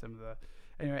you not- used some of the.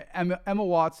 Anyway, Emma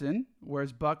Watson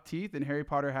wears buck teeth, and Harry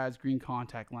Potter has green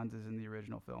contact lenses in the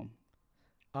original film.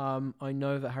 I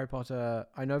know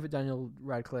that Daniel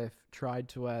Radcliffe tried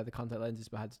to wear the contact lenses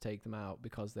but had to take them out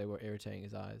because they were irritating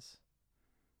his eyes.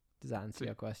 Does that answer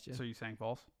your question? So you saying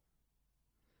false?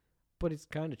 But it's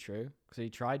kind of true because he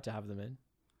tried to have them in.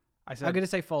 I said I'm going to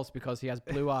say false because he has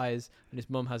blue eyes and his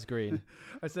mum has green.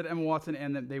 I said Emma Watson,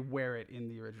 and then they wear it in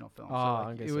the original film. Oh, so I'm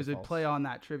like, gonna it was say a false. play on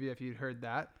that trivia. If you'd heard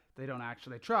that, they don't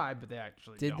actually. They tried, but they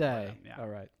actually Did don't wear they? them. Yeah, All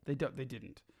right. they don't. They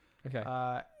didn't.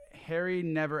 Okay. Harry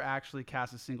never actually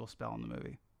cast a single spell in the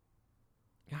movie.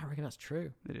 Yeah, I reckon that's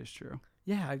true. It is true.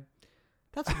 Yeah,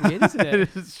 that's weird, isn't it?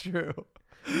 It is true.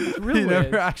 It's really he weird.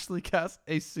 never actually cast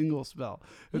a single spell.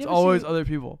 You It's never always seen- other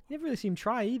people. You never really seen him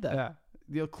try either. Yeah.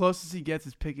 The closest he gets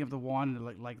is picking up the wand and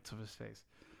like lights of his face.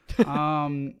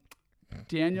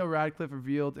 Daniel Radcliffe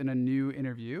revealed in a new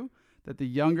interview that the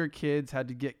younger kids had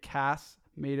to get casts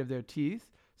made of their teeth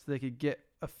so they could get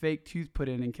a fake tooth put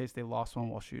in case they lost one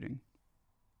while shooting.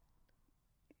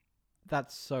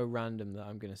 That's so random that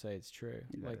I'm going to say it's true.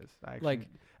 Yeah, Like, it is. I actually, like-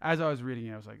 as I was reading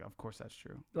it, I was like, of course that's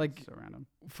true. Like- It's so random.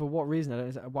 for what reason? I don't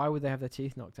understand. Why would they have their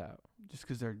teeth knocked out? Just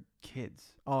because they're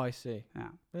kids. Oh, I see. Yeah.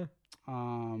 Yeah.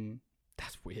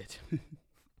 That's weird.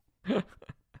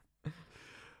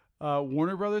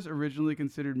 Warner Brothers originally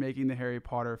considered making the Harry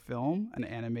Potter film an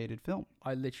animated film.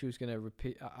 I literally was going to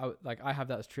repeat. I have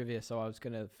that as trivia, so I was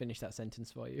going to finish that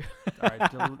sentence for you. All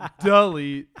right,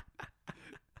 delete.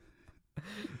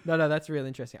 No, that's real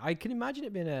interesting. I can imagine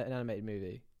it being an animated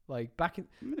movie, like back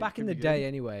in the day.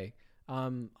 Anyway,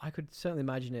 I could certainly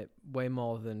imagine it way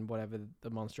more than whatever the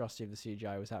monstrosity of the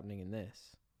CGI was happening in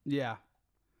this. Yeah,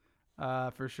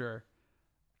 for sure.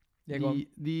 Yeah, go on.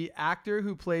 The actor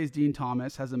who plays Dean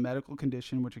Thomas has a medical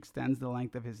condition which extends the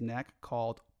length of his neck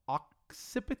called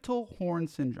occipital horn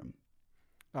syndrome.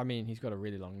 I mean, he's got a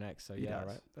really long neck, so He yeah, does.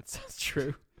 right. That's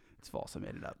true. It's false. I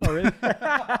made it up. Oh,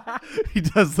 really? He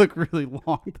does look really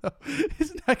long, though.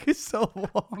 His neck is so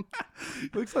long. He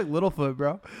looks like Littlefoot,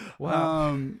 bro.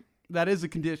 Wow. That is a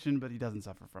condition, but he doesn't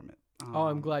suffer from it. Oh,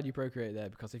 I'm glad you procreated there,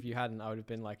 because if you hadn't, I would have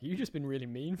been like, you just been really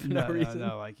mean for no reason.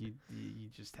 No, like he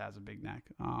just has a big neck.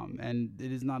 And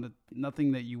it is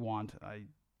nothing that you want. I'm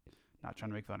not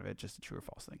trying to make fun of it, just a true or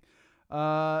false thing.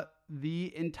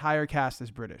 The entire cast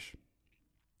is British.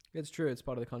 It's true. It's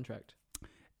part of the contract.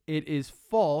 It is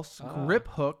false. Ah. Grip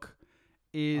Hook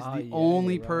is the Yeah,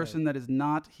 only you're person that is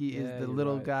not. He Yeah, is the you're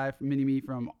little right. guy from Mini-Me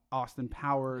from Austin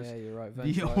Powers. Yeah, you're right.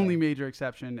 The only major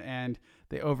exception, and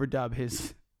they overdub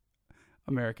his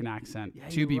American accent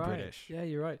to you're be right. British. Yeah,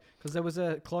 you're right. Because there was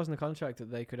a clause in the contract that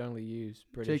they could only use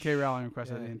British. J.K. Rowling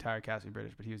requested Yeah. the entire cast be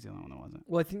British, but he was the only one that wasn't.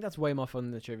 Well, I think that's way more fun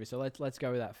than the trivia. So let's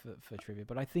go with that for trivia.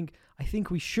 But I think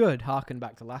we should harken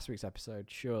back to last week's episode.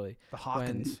 Surely, The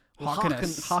Hawkins.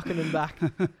 harkening back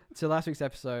to last week's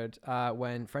episode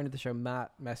when friend of the show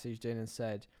Matt messaged in and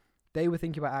said they were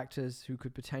thinking about actors who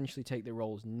could potentially take the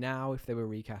roles now if they were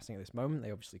recasting at this moment.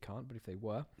 They obviously can't, but if they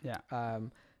were, Yeah.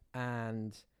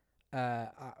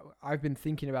 I've been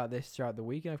thinking about this throughout the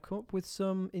week, and I've come up with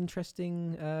some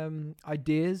interesting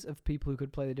ideas of people who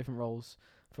could play the different roles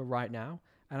for right now.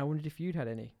 And I wondered if you'd had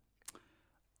any.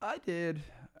 I did.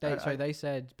 They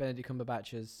said Benedict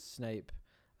Cumberbatch as Snape.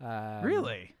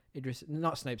 Really?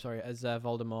 Not Snape, sorry, as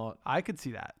Voldemort. I could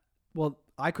see that. Well,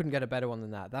 I couldn't get a better one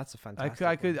than that. That's a fantastic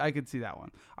I could see that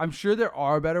one. I'm sure there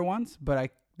are better ones,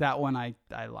 but that one I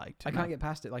liked. I can't get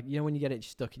past it. Like, you know, when you get it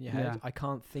stuck in your head, Yeah. I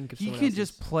can't think of He someone could else's.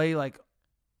 just play like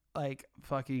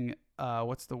fucking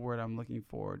what's the word I'm looking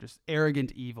for? Just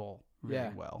arrogant evil really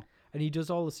Yeah. well. And he does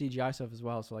all the CGI stuff as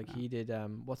well. So like Yeah. he did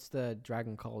what's the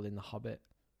dragon called in The Hobbit?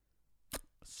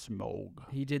 Smog.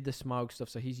 He did the Smaug stuff,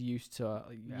 so he's used to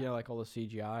Yeah. you know, like all the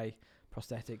CGI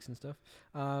prosthetics and stuff.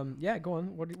 Yeah, go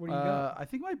on. What do you got? I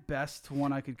think my best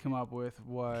one I could come up with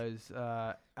was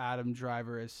Adam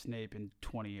Driver as Snape in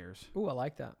 20 years. Oh, I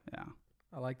like that. Yeah.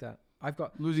 I like that. I've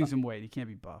got Losing some weight. He can't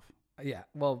be buff. yeah.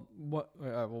 Well,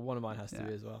 one of mine has to Yeah.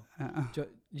 be as well. Do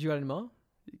you got any more?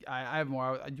 I have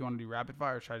more. Do you want to do rapid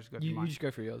fire or should I just go through You mine? just go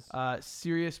for yours.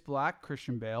 Sirius Black,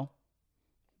 Christian Bale.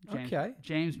 Okay.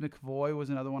 James McAvoy was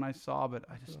another one I saw, but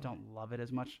I just don't love it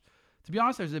as much. To be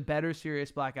honest, there's a better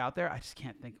Sirius Black out there. I just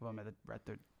can't think of him at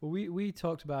the. Well, we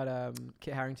talked about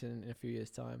Kit Harington in a few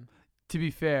years' time. To be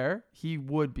fair, he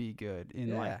would be good in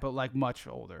Yeah. but much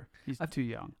older. He's too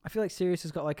young. I feel like Sirius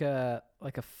has got like a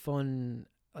fun,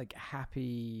 like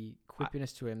happy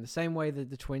quippiness to him, the same way that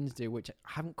the twins do, which I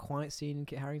haven't quite seen in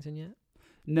Kit Harington yet.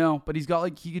 No, but he's got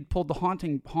like he could pull the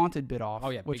haunted bit off. Oh,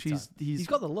 yeah, which big he's He's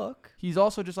got the look. He's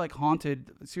also just like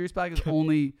haunted. Sirius Black is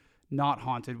only not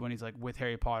haunted when he's like with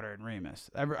Harry Potter and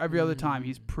Remus. Every other time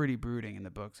he's pretty brooding in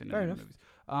the books and Fair in the enough. movies.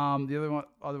 The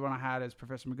other one I had is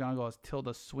Professor McGonagall as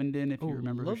Tilda Swinton. If you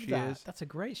remember who love she that. is. That's a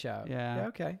great shout. Yeah.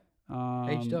 Okay.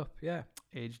 Aged Up. Yeah.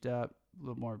 Aged up. A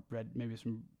little more red. Maybe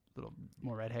some little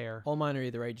more red hair. All mine are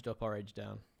either aged up or aged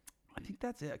down. I think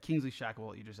that's it. Kingsley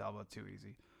Shacklebolt, Idris Elba, too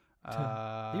easy.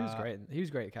 He was great. He was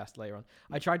great at cast later on.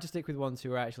 I tried to stick with ones who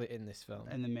were actually in this film.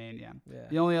 And the main, yeah. Yeah.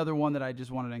 The only other one that I just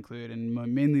wanted to include, and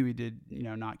mainly we did,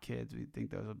 not kids. We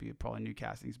think those will be probably new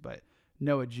castings, but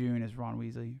Noah June is Ron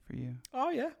Weasley for you. Oh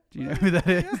yeah. Do you know who that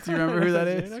is? Do you remember who that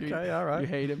Noah is? June, You- okay, all right. You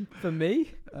hate him For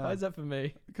me? Why is that for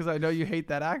me? because I know you hate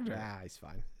that actor. Ah, he's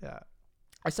fine. Yeah.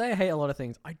 I say I hate a lot of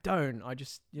things. I don't. I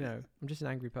just, I'm just an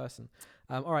angry person.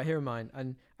 All right, here are mine.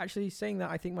 And actually, saying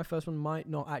that, I think my first one might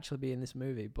not actually be in this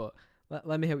movie, but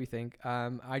let me hear what you think.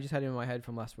 I just had him in my head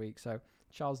from last week. So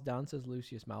Charles Dance as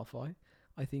Lucius Malfoy.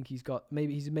 I think he's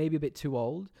maybe a bit too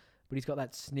old, but he's got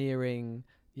that sneering,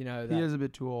 that, He is a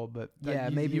bit too old, but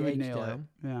maybe you would aged nail down.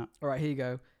 it. Yeah. All right, here you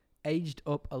go. Aged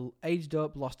up,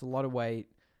 lost a lot of weight.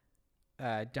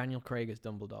 Daniel Craig as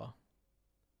Dumbledore.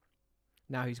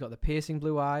 Now he's got the piercing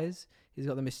blue eyes. He's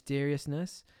got the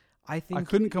mysteriousness. I think. I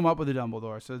couldn't come up with a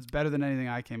Dumbledore, so it's better than anything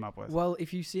I came up with. Well,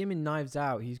 if you see him in Knives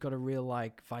Out, he's got a real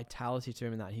vitality to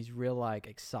him in that. He's real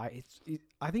excited.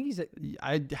 I think he's a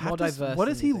I have more to. diverse What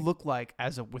than does you he think. look like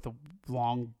with a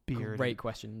long beard? great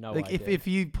question. No Like idea. if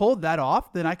you pulled that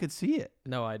off, then I could see it.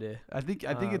 No idea. I think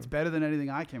it's better than anything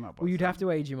I came up with. Well, you'd so. have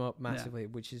to age him up massively,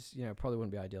 which is probably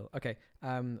wouldn't be ideal. Okay.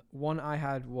 One I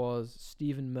had was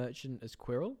Stephen Merchant as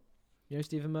Quirrell. You know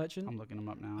Stephen Merchant? I'm looking him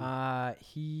up now.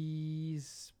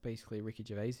 He's basically Ricky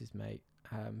Gervais's mate,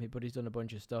 but he's done a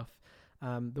bunch of stuff.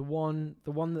 The one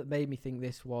that made me think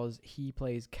this was he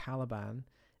plays Caliban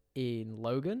in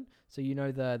Logan. So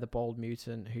the bald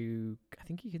mutant who I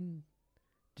think he can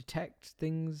detect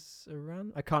things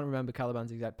around. I can't remember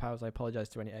Caliban's exact powers. I apologize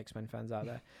to any X-Men fans out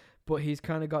there, but he's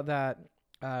kind of got that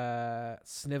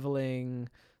sniveling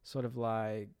sort of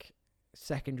like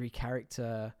secondary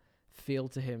character feel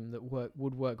to him that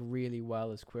would work really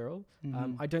well as Quirrell.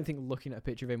 I don't think looking at a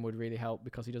picture of him would really help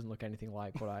because he doesn't look anything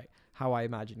like how I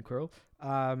imagine Quirrell.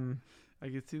 I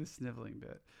can see the sniveling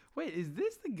bit. Wait, is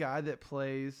this the guy that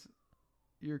plays?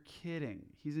 You're kidding.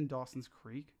 He's in Dawson's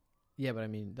Creek. Yeah, but I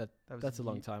mean that's a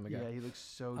long time ago. Yeah, he looks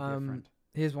so different.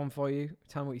 Here's one for you.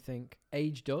 Tell me what you think.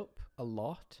 Aged up a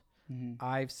lot. Mm-hmm.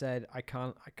 I've said I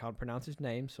can't pronounce his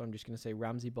name, so I'm just going to say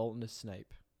Ramsay Bolton as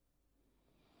Snape.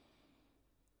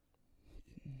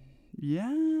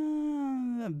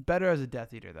 Yeah, better as a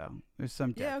Death Eater though. There's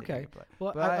some Death Yeah, okay. Eater, but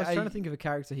Well, but I was trying to think of a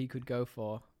character he could go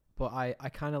for, but I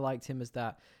kind of liked him as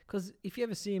that because if you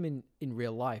ever see him in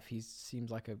real life, he seems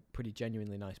like a pretty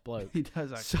genuinely nice bloke. he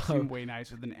does actually So- seem way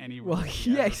nicer than any. Well, role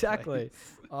he yeah, ever exactly.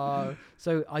 plays.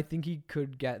 So I think he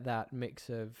could get that mix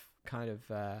of kind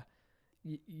of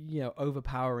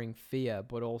overpowering fear,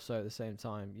 but also at the same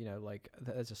time, like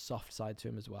there's a soft side to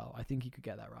him as well. I think he could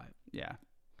get that right. Yeah.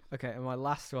 Okay, and my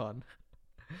last one.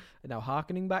 Now,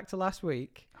 harkening back to last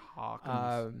week,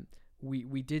 Hawkins.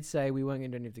 we did say we weren't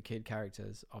going to do any of the kid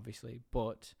characters, obviously,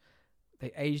 but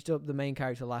they aged up the main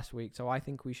character last week, so I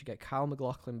think we should get Kyle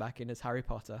MacLachlan back in as Harry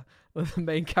Potter, the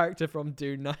main character from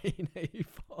Dune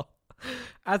 1984.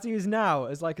 As he is now,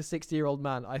 as like a 60-year-old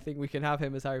man, I think we can have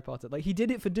him as Harry Potter. Like, he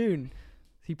did it for Dune.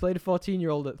 He played a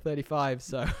 14-year-old at 35,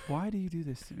 so... Why do you do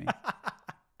this to me?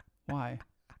 Why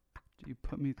do you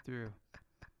put me through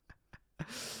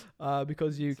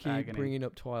Because you It's keep agony. bringing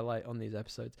up Twilight on these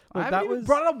episodes. I Look, haven't even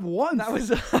brought it up once. that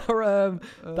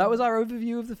was our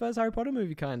overview of the first Harry Potter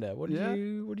movie, kinda. What do Yeah.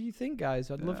 you think,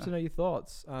 guys? I'd love Yeah. to know your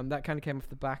thoughts. That kind of came off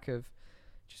the back of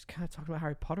just kind of talking about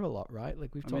Harry Potter a lot, right?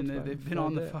 Like we've I talked mean, about. they've been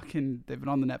on the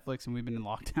Netflix, and we've been in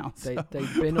lockdown. They've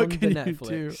So been what on the can you do?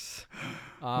 Netflix.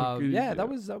 can you Yeah, do?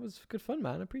 that was good fun,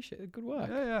 man. I appreciate it. Good work.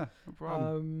 yeah, no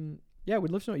problem. Yeah,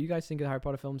 we'd love to know what you guys think of the Harry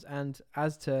Potter films. And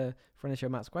as to friend of the show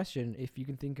Matt's question, if you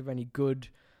can think of any good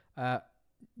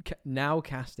now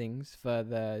castings for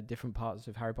the different parts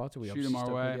of Harry Potter, we Shoot obviously 'em our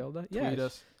stuck with way. the older. Tweet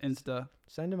us, Insta,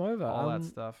 Send them over. all that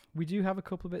stuff. We do have a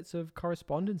couple of bits of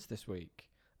correspondence this week.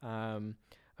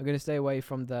 I'm going to stay away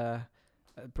from the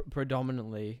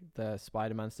predominantly the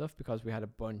Spider-Man stuff because we had a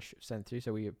bunch sent through,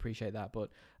 so we appreciate that.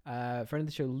 But friend of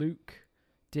the show Luke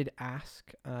did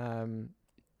ask,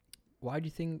 why do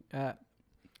you think?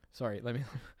 Sorry, let me.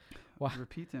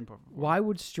 Repeat them. por favor. Why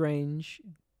would Strange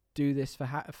do this for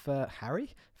Harry?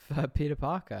 For Peter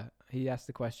Parker? He asked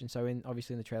the question. So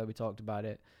obviously in the trailer we talked about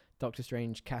it. Doctor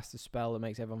Strange casts a spell that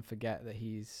makes everyone forget that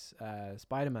he's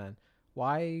Spider-Man.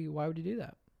 Why would he do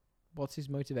that? What's his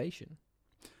motivation?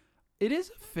 It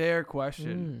is a fair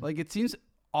question. Like, it seems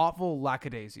awful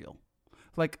lackadaisical.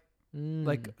 Like,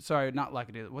 sorry, not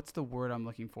lackadaisical. What's the word I'm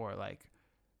looking for? Like,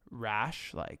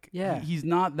 rash. Like, Yeah. he's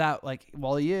not that, like,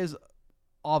 while he is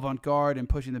avant-garde and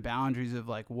pushing the boundaries of,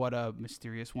 like, what a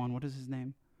mysterious one. What is his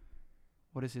name?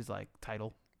 What is his, like,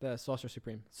 title? The Sorcerer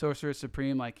Supreme. Sorcerer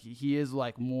Supreme. Like, he is,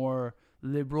 like, more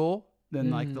liberal than,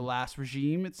 like, the last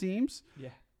regime, it seems.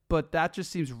 Yeah. But that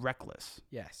just seems reckless.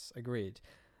 Yes, agreed.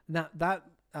 That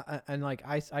and like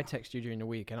I text you during the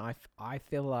week, and I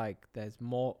feel like there's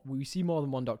more. We see more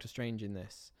than one Doctor Strange in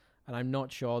this, and I'm not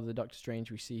sure the Doctor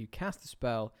Strange we see who cast the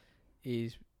spell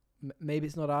is. Maybe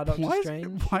it's not our Doctor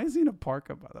Strange. Why is he in a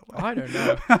parka, by the way? I don't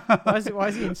know. Why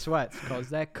is he in sweats? Because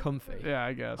they're comfy. Yeah,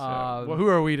 I guess. Yeah. Well, who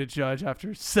are we to judge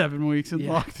after 7 weeks in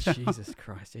lockdown? Jesus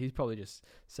Christ. He's probably just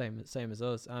same as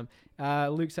us.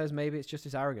 Luke says maybe it's just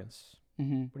his arrogance.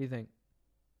 Mm-hmm. What do you think?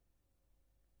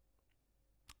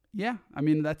 Yeah, I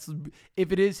mean,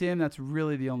 if it is him, that's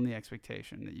really the only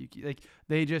expectation that you like.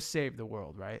 They just saved the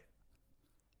world, right?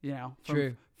 You know,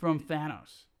 from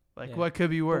Thanos. Like, what could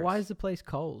be worse? But why is the place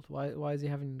cold? Why is he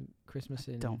having Christmas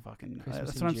in? Don't fucking know. Christmas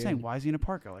That's in what I'm June? saying. Why is he in a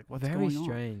parka? Like, what's Very going on?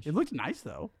 strange. It looked nice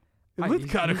though. It He's looked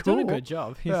kind of cool. Done a good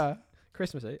job. Yeah.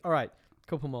 Christmassy. All right,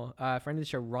 couple more. Friend of the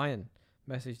show Ryan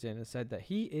messaged in and said that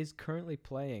he is currently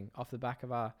playing off the back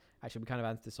of our. Actually, we kind of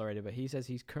answered this already, but he says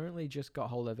he's currently just got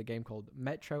hold of a game called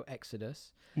Metro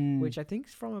Exodus, which I think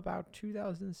is from about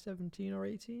 2017 or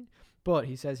 18. But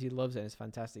he says he loves it and it's a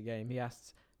fantastic game. He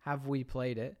asks, have we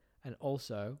played it? And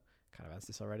also, kind of answered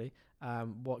this already,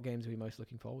 what games are we most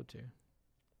looking forward to?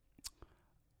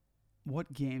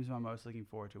 What games am I most looking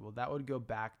forward to? Well, that would go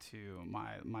back to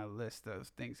my list of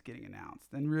things getting announced.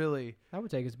 And really, that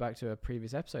would take us back to a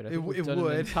previous episode. I It think we've w- it done an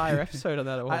would. entire episode on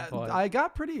that at one point. I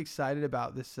got pretty excited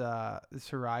about this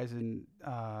Horizon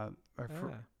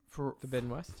Forbidden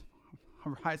West.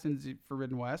 Horizon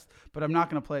Forbidden West, but I'm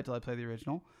not going to play it till I play the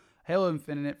original. Halo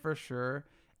Infinite for sure.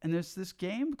 And there's this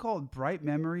game called Bright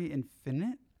Memory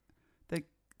Infinite that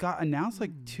got announced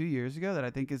like 2 years ago that I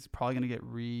think is probably going to get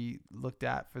re-looked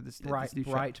at for this new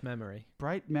show. Bright Memory.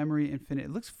 Bright Memory Infinite.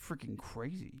 It looks freaking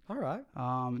crazy. All right.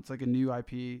 It's like a new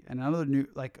IP, and another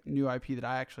new IP that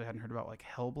I actually hadn't heard about, like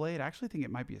Hellblade. I actually think it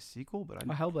might be a sequel, but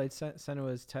Hellblade: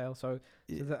 Senua's Tale. So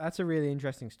that's a really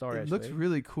interesting story. It looks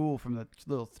really cool from the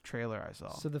little trailer I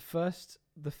saw. So the first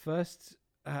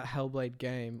Hellblade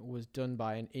game was done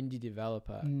by an indie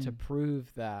developer to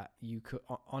prove that you could,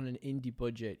 on an indie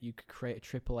budget, you could create a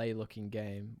AAA looking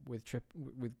game with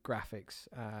graphics,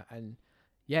 and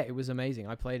yeah, it was amazing.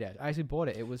 I played it. I actually bought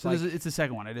it. It was it's the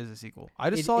second one. It is a sequel. I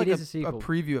just saw like a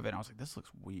preview of it, and I was like, this looks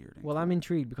weird. Well, I'm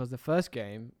intrigued because the first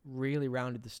game really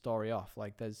rounded the story off.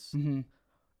 Like there's,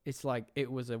 it's like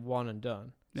it was a one and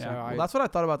done. Yeah, so that's what I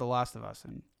thought about The Last of Us.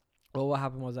 And well, what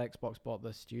happened was Xbox bought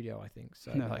the studio, I think.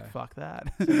 So they're like, fuck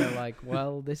that. So they're like,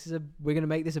 well, we're gonna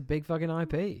make this a big fucking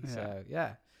IP.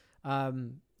 Yeah. So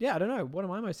yeah, I don't know. What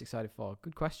am I most excited for?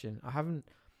 Good question. I haven't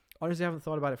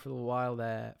thought about it for a little while.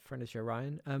 There, friend of the show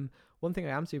Ryan. One thing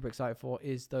I am super excited for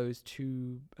is those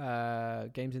two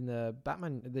games in the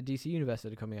DC universe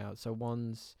that are coming out. So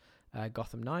one's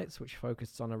Gotham Knights, which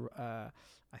focuses on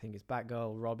I think it's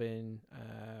Batgirl, Robin,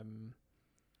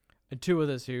 and two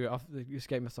others who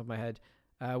escape me off my head,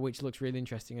 which looks really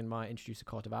interesting and might introduce a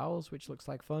Court of Owls, which looks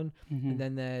like fun. And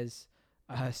then there's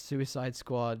Suicide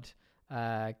Squad,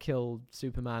 Killed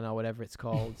Superman or whatever it's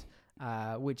called,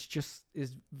 which just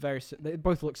is very. They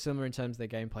both look similar in terms of their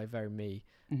gameplay. Very me,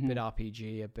 bit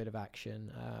RPG, a bit of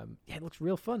action. Yeah, it looks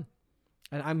real fun.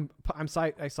 And I'm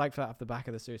psyched for that off the back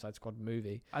of the Suicide Squad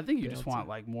movie. I think you just want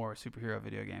like more superhero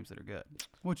video games that are good.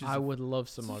 Which is I would love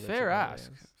some more. Fair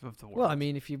ask of the world. Well, I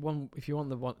mean, if you want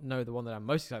the one that I'm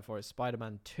most excited for is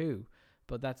Spider-Man 2,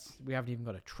 but we haven't even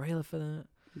got a trailer for that.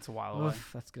 It's a while away.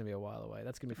 That's gonna be a while away.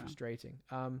 That's gonna be frustrating.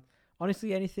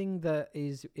 Honestly, anything that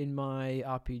is in my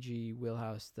RPG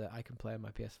wheelhouse that I can play on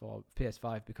my PS4,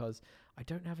 PS5, because I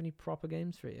don't have any proper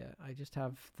games for it yet. I just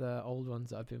have the old ones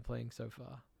that I've been playing so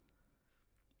far.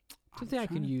 Something I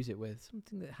can use it with.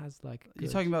 Something that has like.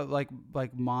 You're talking about like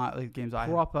games I have.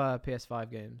 Proper PS5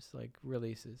 games, like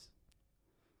releases.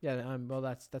 Yeah, well,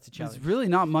 that's a challenge. There's really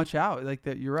not much out like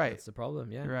that. You're right. That's the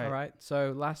problem. Yeah. You're right. All right.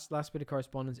 So last bit of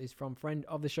correspondence is from friend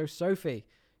of the show, Sophie,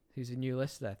 who's a new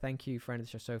listener. Thank you, friend of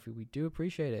the show, Sophie. We do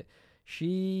appreciate it.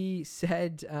 She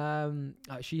said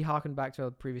she harkened back to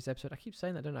a previous episode. I keep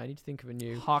saying that, don't I? I need to think of a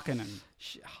new. Harkened.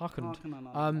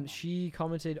 She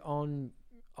commented on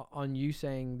you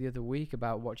saying the other week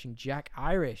about watching Jack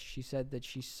Irish. She said that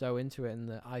she's so into it and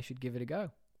that I should give it a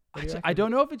go. I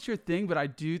don't know if it's your thing, but I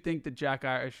do think that Jack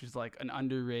Irish is like an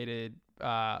underrated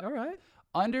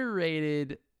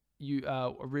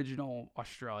original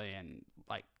Australian,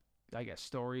 like, I guess,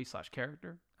 story /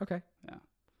 character. Okay. Yeah. I'll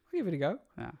give it a go.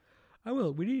 Yeah. I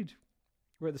will. We're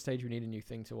at the stage we need a new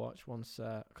thing to watch once,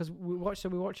 because we're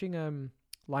watching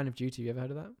Line of Duty. Have you ever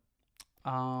heard of that?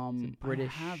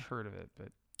 British. I have heard of it, but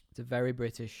it's a very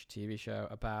British TV show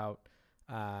about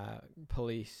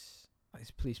police. It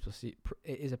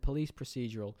is a police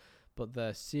procedural, but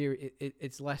the series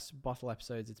it's less bottle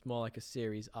episodes. It's more like a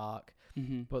series arc.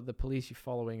 Mm-hmm. But the police you're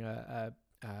following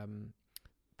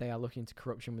they are looking into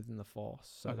corruption within the force.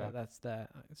 So that's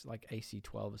it's like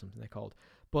AC-12 or something they're called.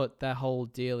 But their whole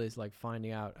deal is like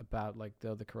finding out about like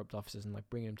the other corrupt officers and like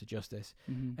bringing them to justice.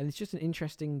 Mm-hmm. And it's just an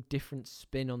interesting, different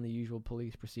spin on the usual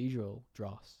police procedural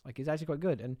dross. Like it's actually quite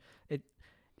good, and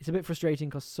it's a bit frustrating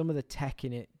because some of the tech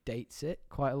in it dates it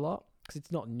quite a lot. Because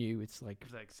it's not new. It's like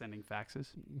sending faxes.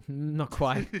 Not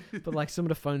quite, but like some of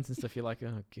the phones and stuff, you're like,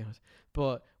 oh god.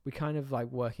 But we kind of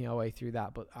like working our way through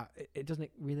that. But it doesn't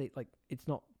really like it's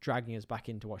not dragging us back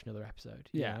in to watch another episode.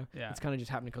 Yeah. It's kind of just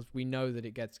happening because we know that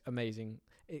it gets amazing.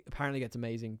 It apparently gets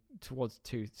amazing towards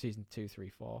season 2, 3,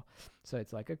 4. So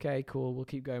it's like, okay, cool, we'll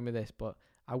keep going with this. But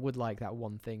I would like that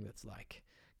one thing that's like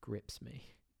grips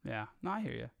me. Yeah, no, I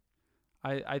hear you.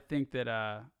 I think that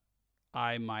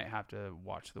I might have to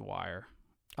watch The Wire.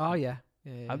 Oh yeah.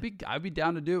 I'd be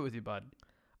down to do it with you, bud.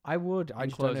 I would. I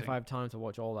just don't know if I have time to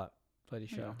watch all that bloody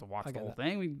show. You don't have to watch the whole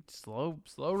thing. We slow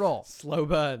roll, slow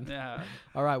burn. Yeah.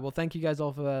 All right. Well, thank you guys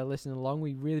all for listening along.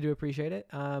 We really do appreciate it.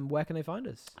 Where can they find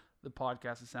us? The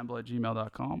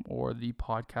podcastassemble@gmail.com or the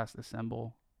podcast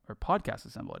assemble or podcast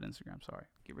assemble at Instagram. Sorry.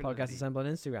 Podcast assemble on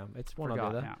Instagram. It's one or the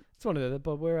other. Yeah. It's one or the other.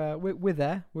 But we're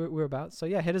there. We're about. So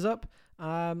yeah, hit us up.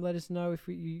 Let us know if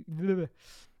we.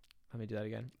 Let me do that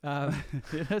again.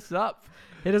 Hit us up.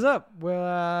 Hit us up.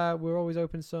 We're always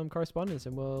open to some correspondence,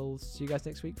 and we'll see you guys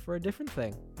next week for a different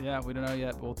thing. Yeah, we don't know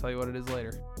yet, but we'll tell you what it is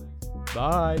later.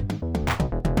 Bye.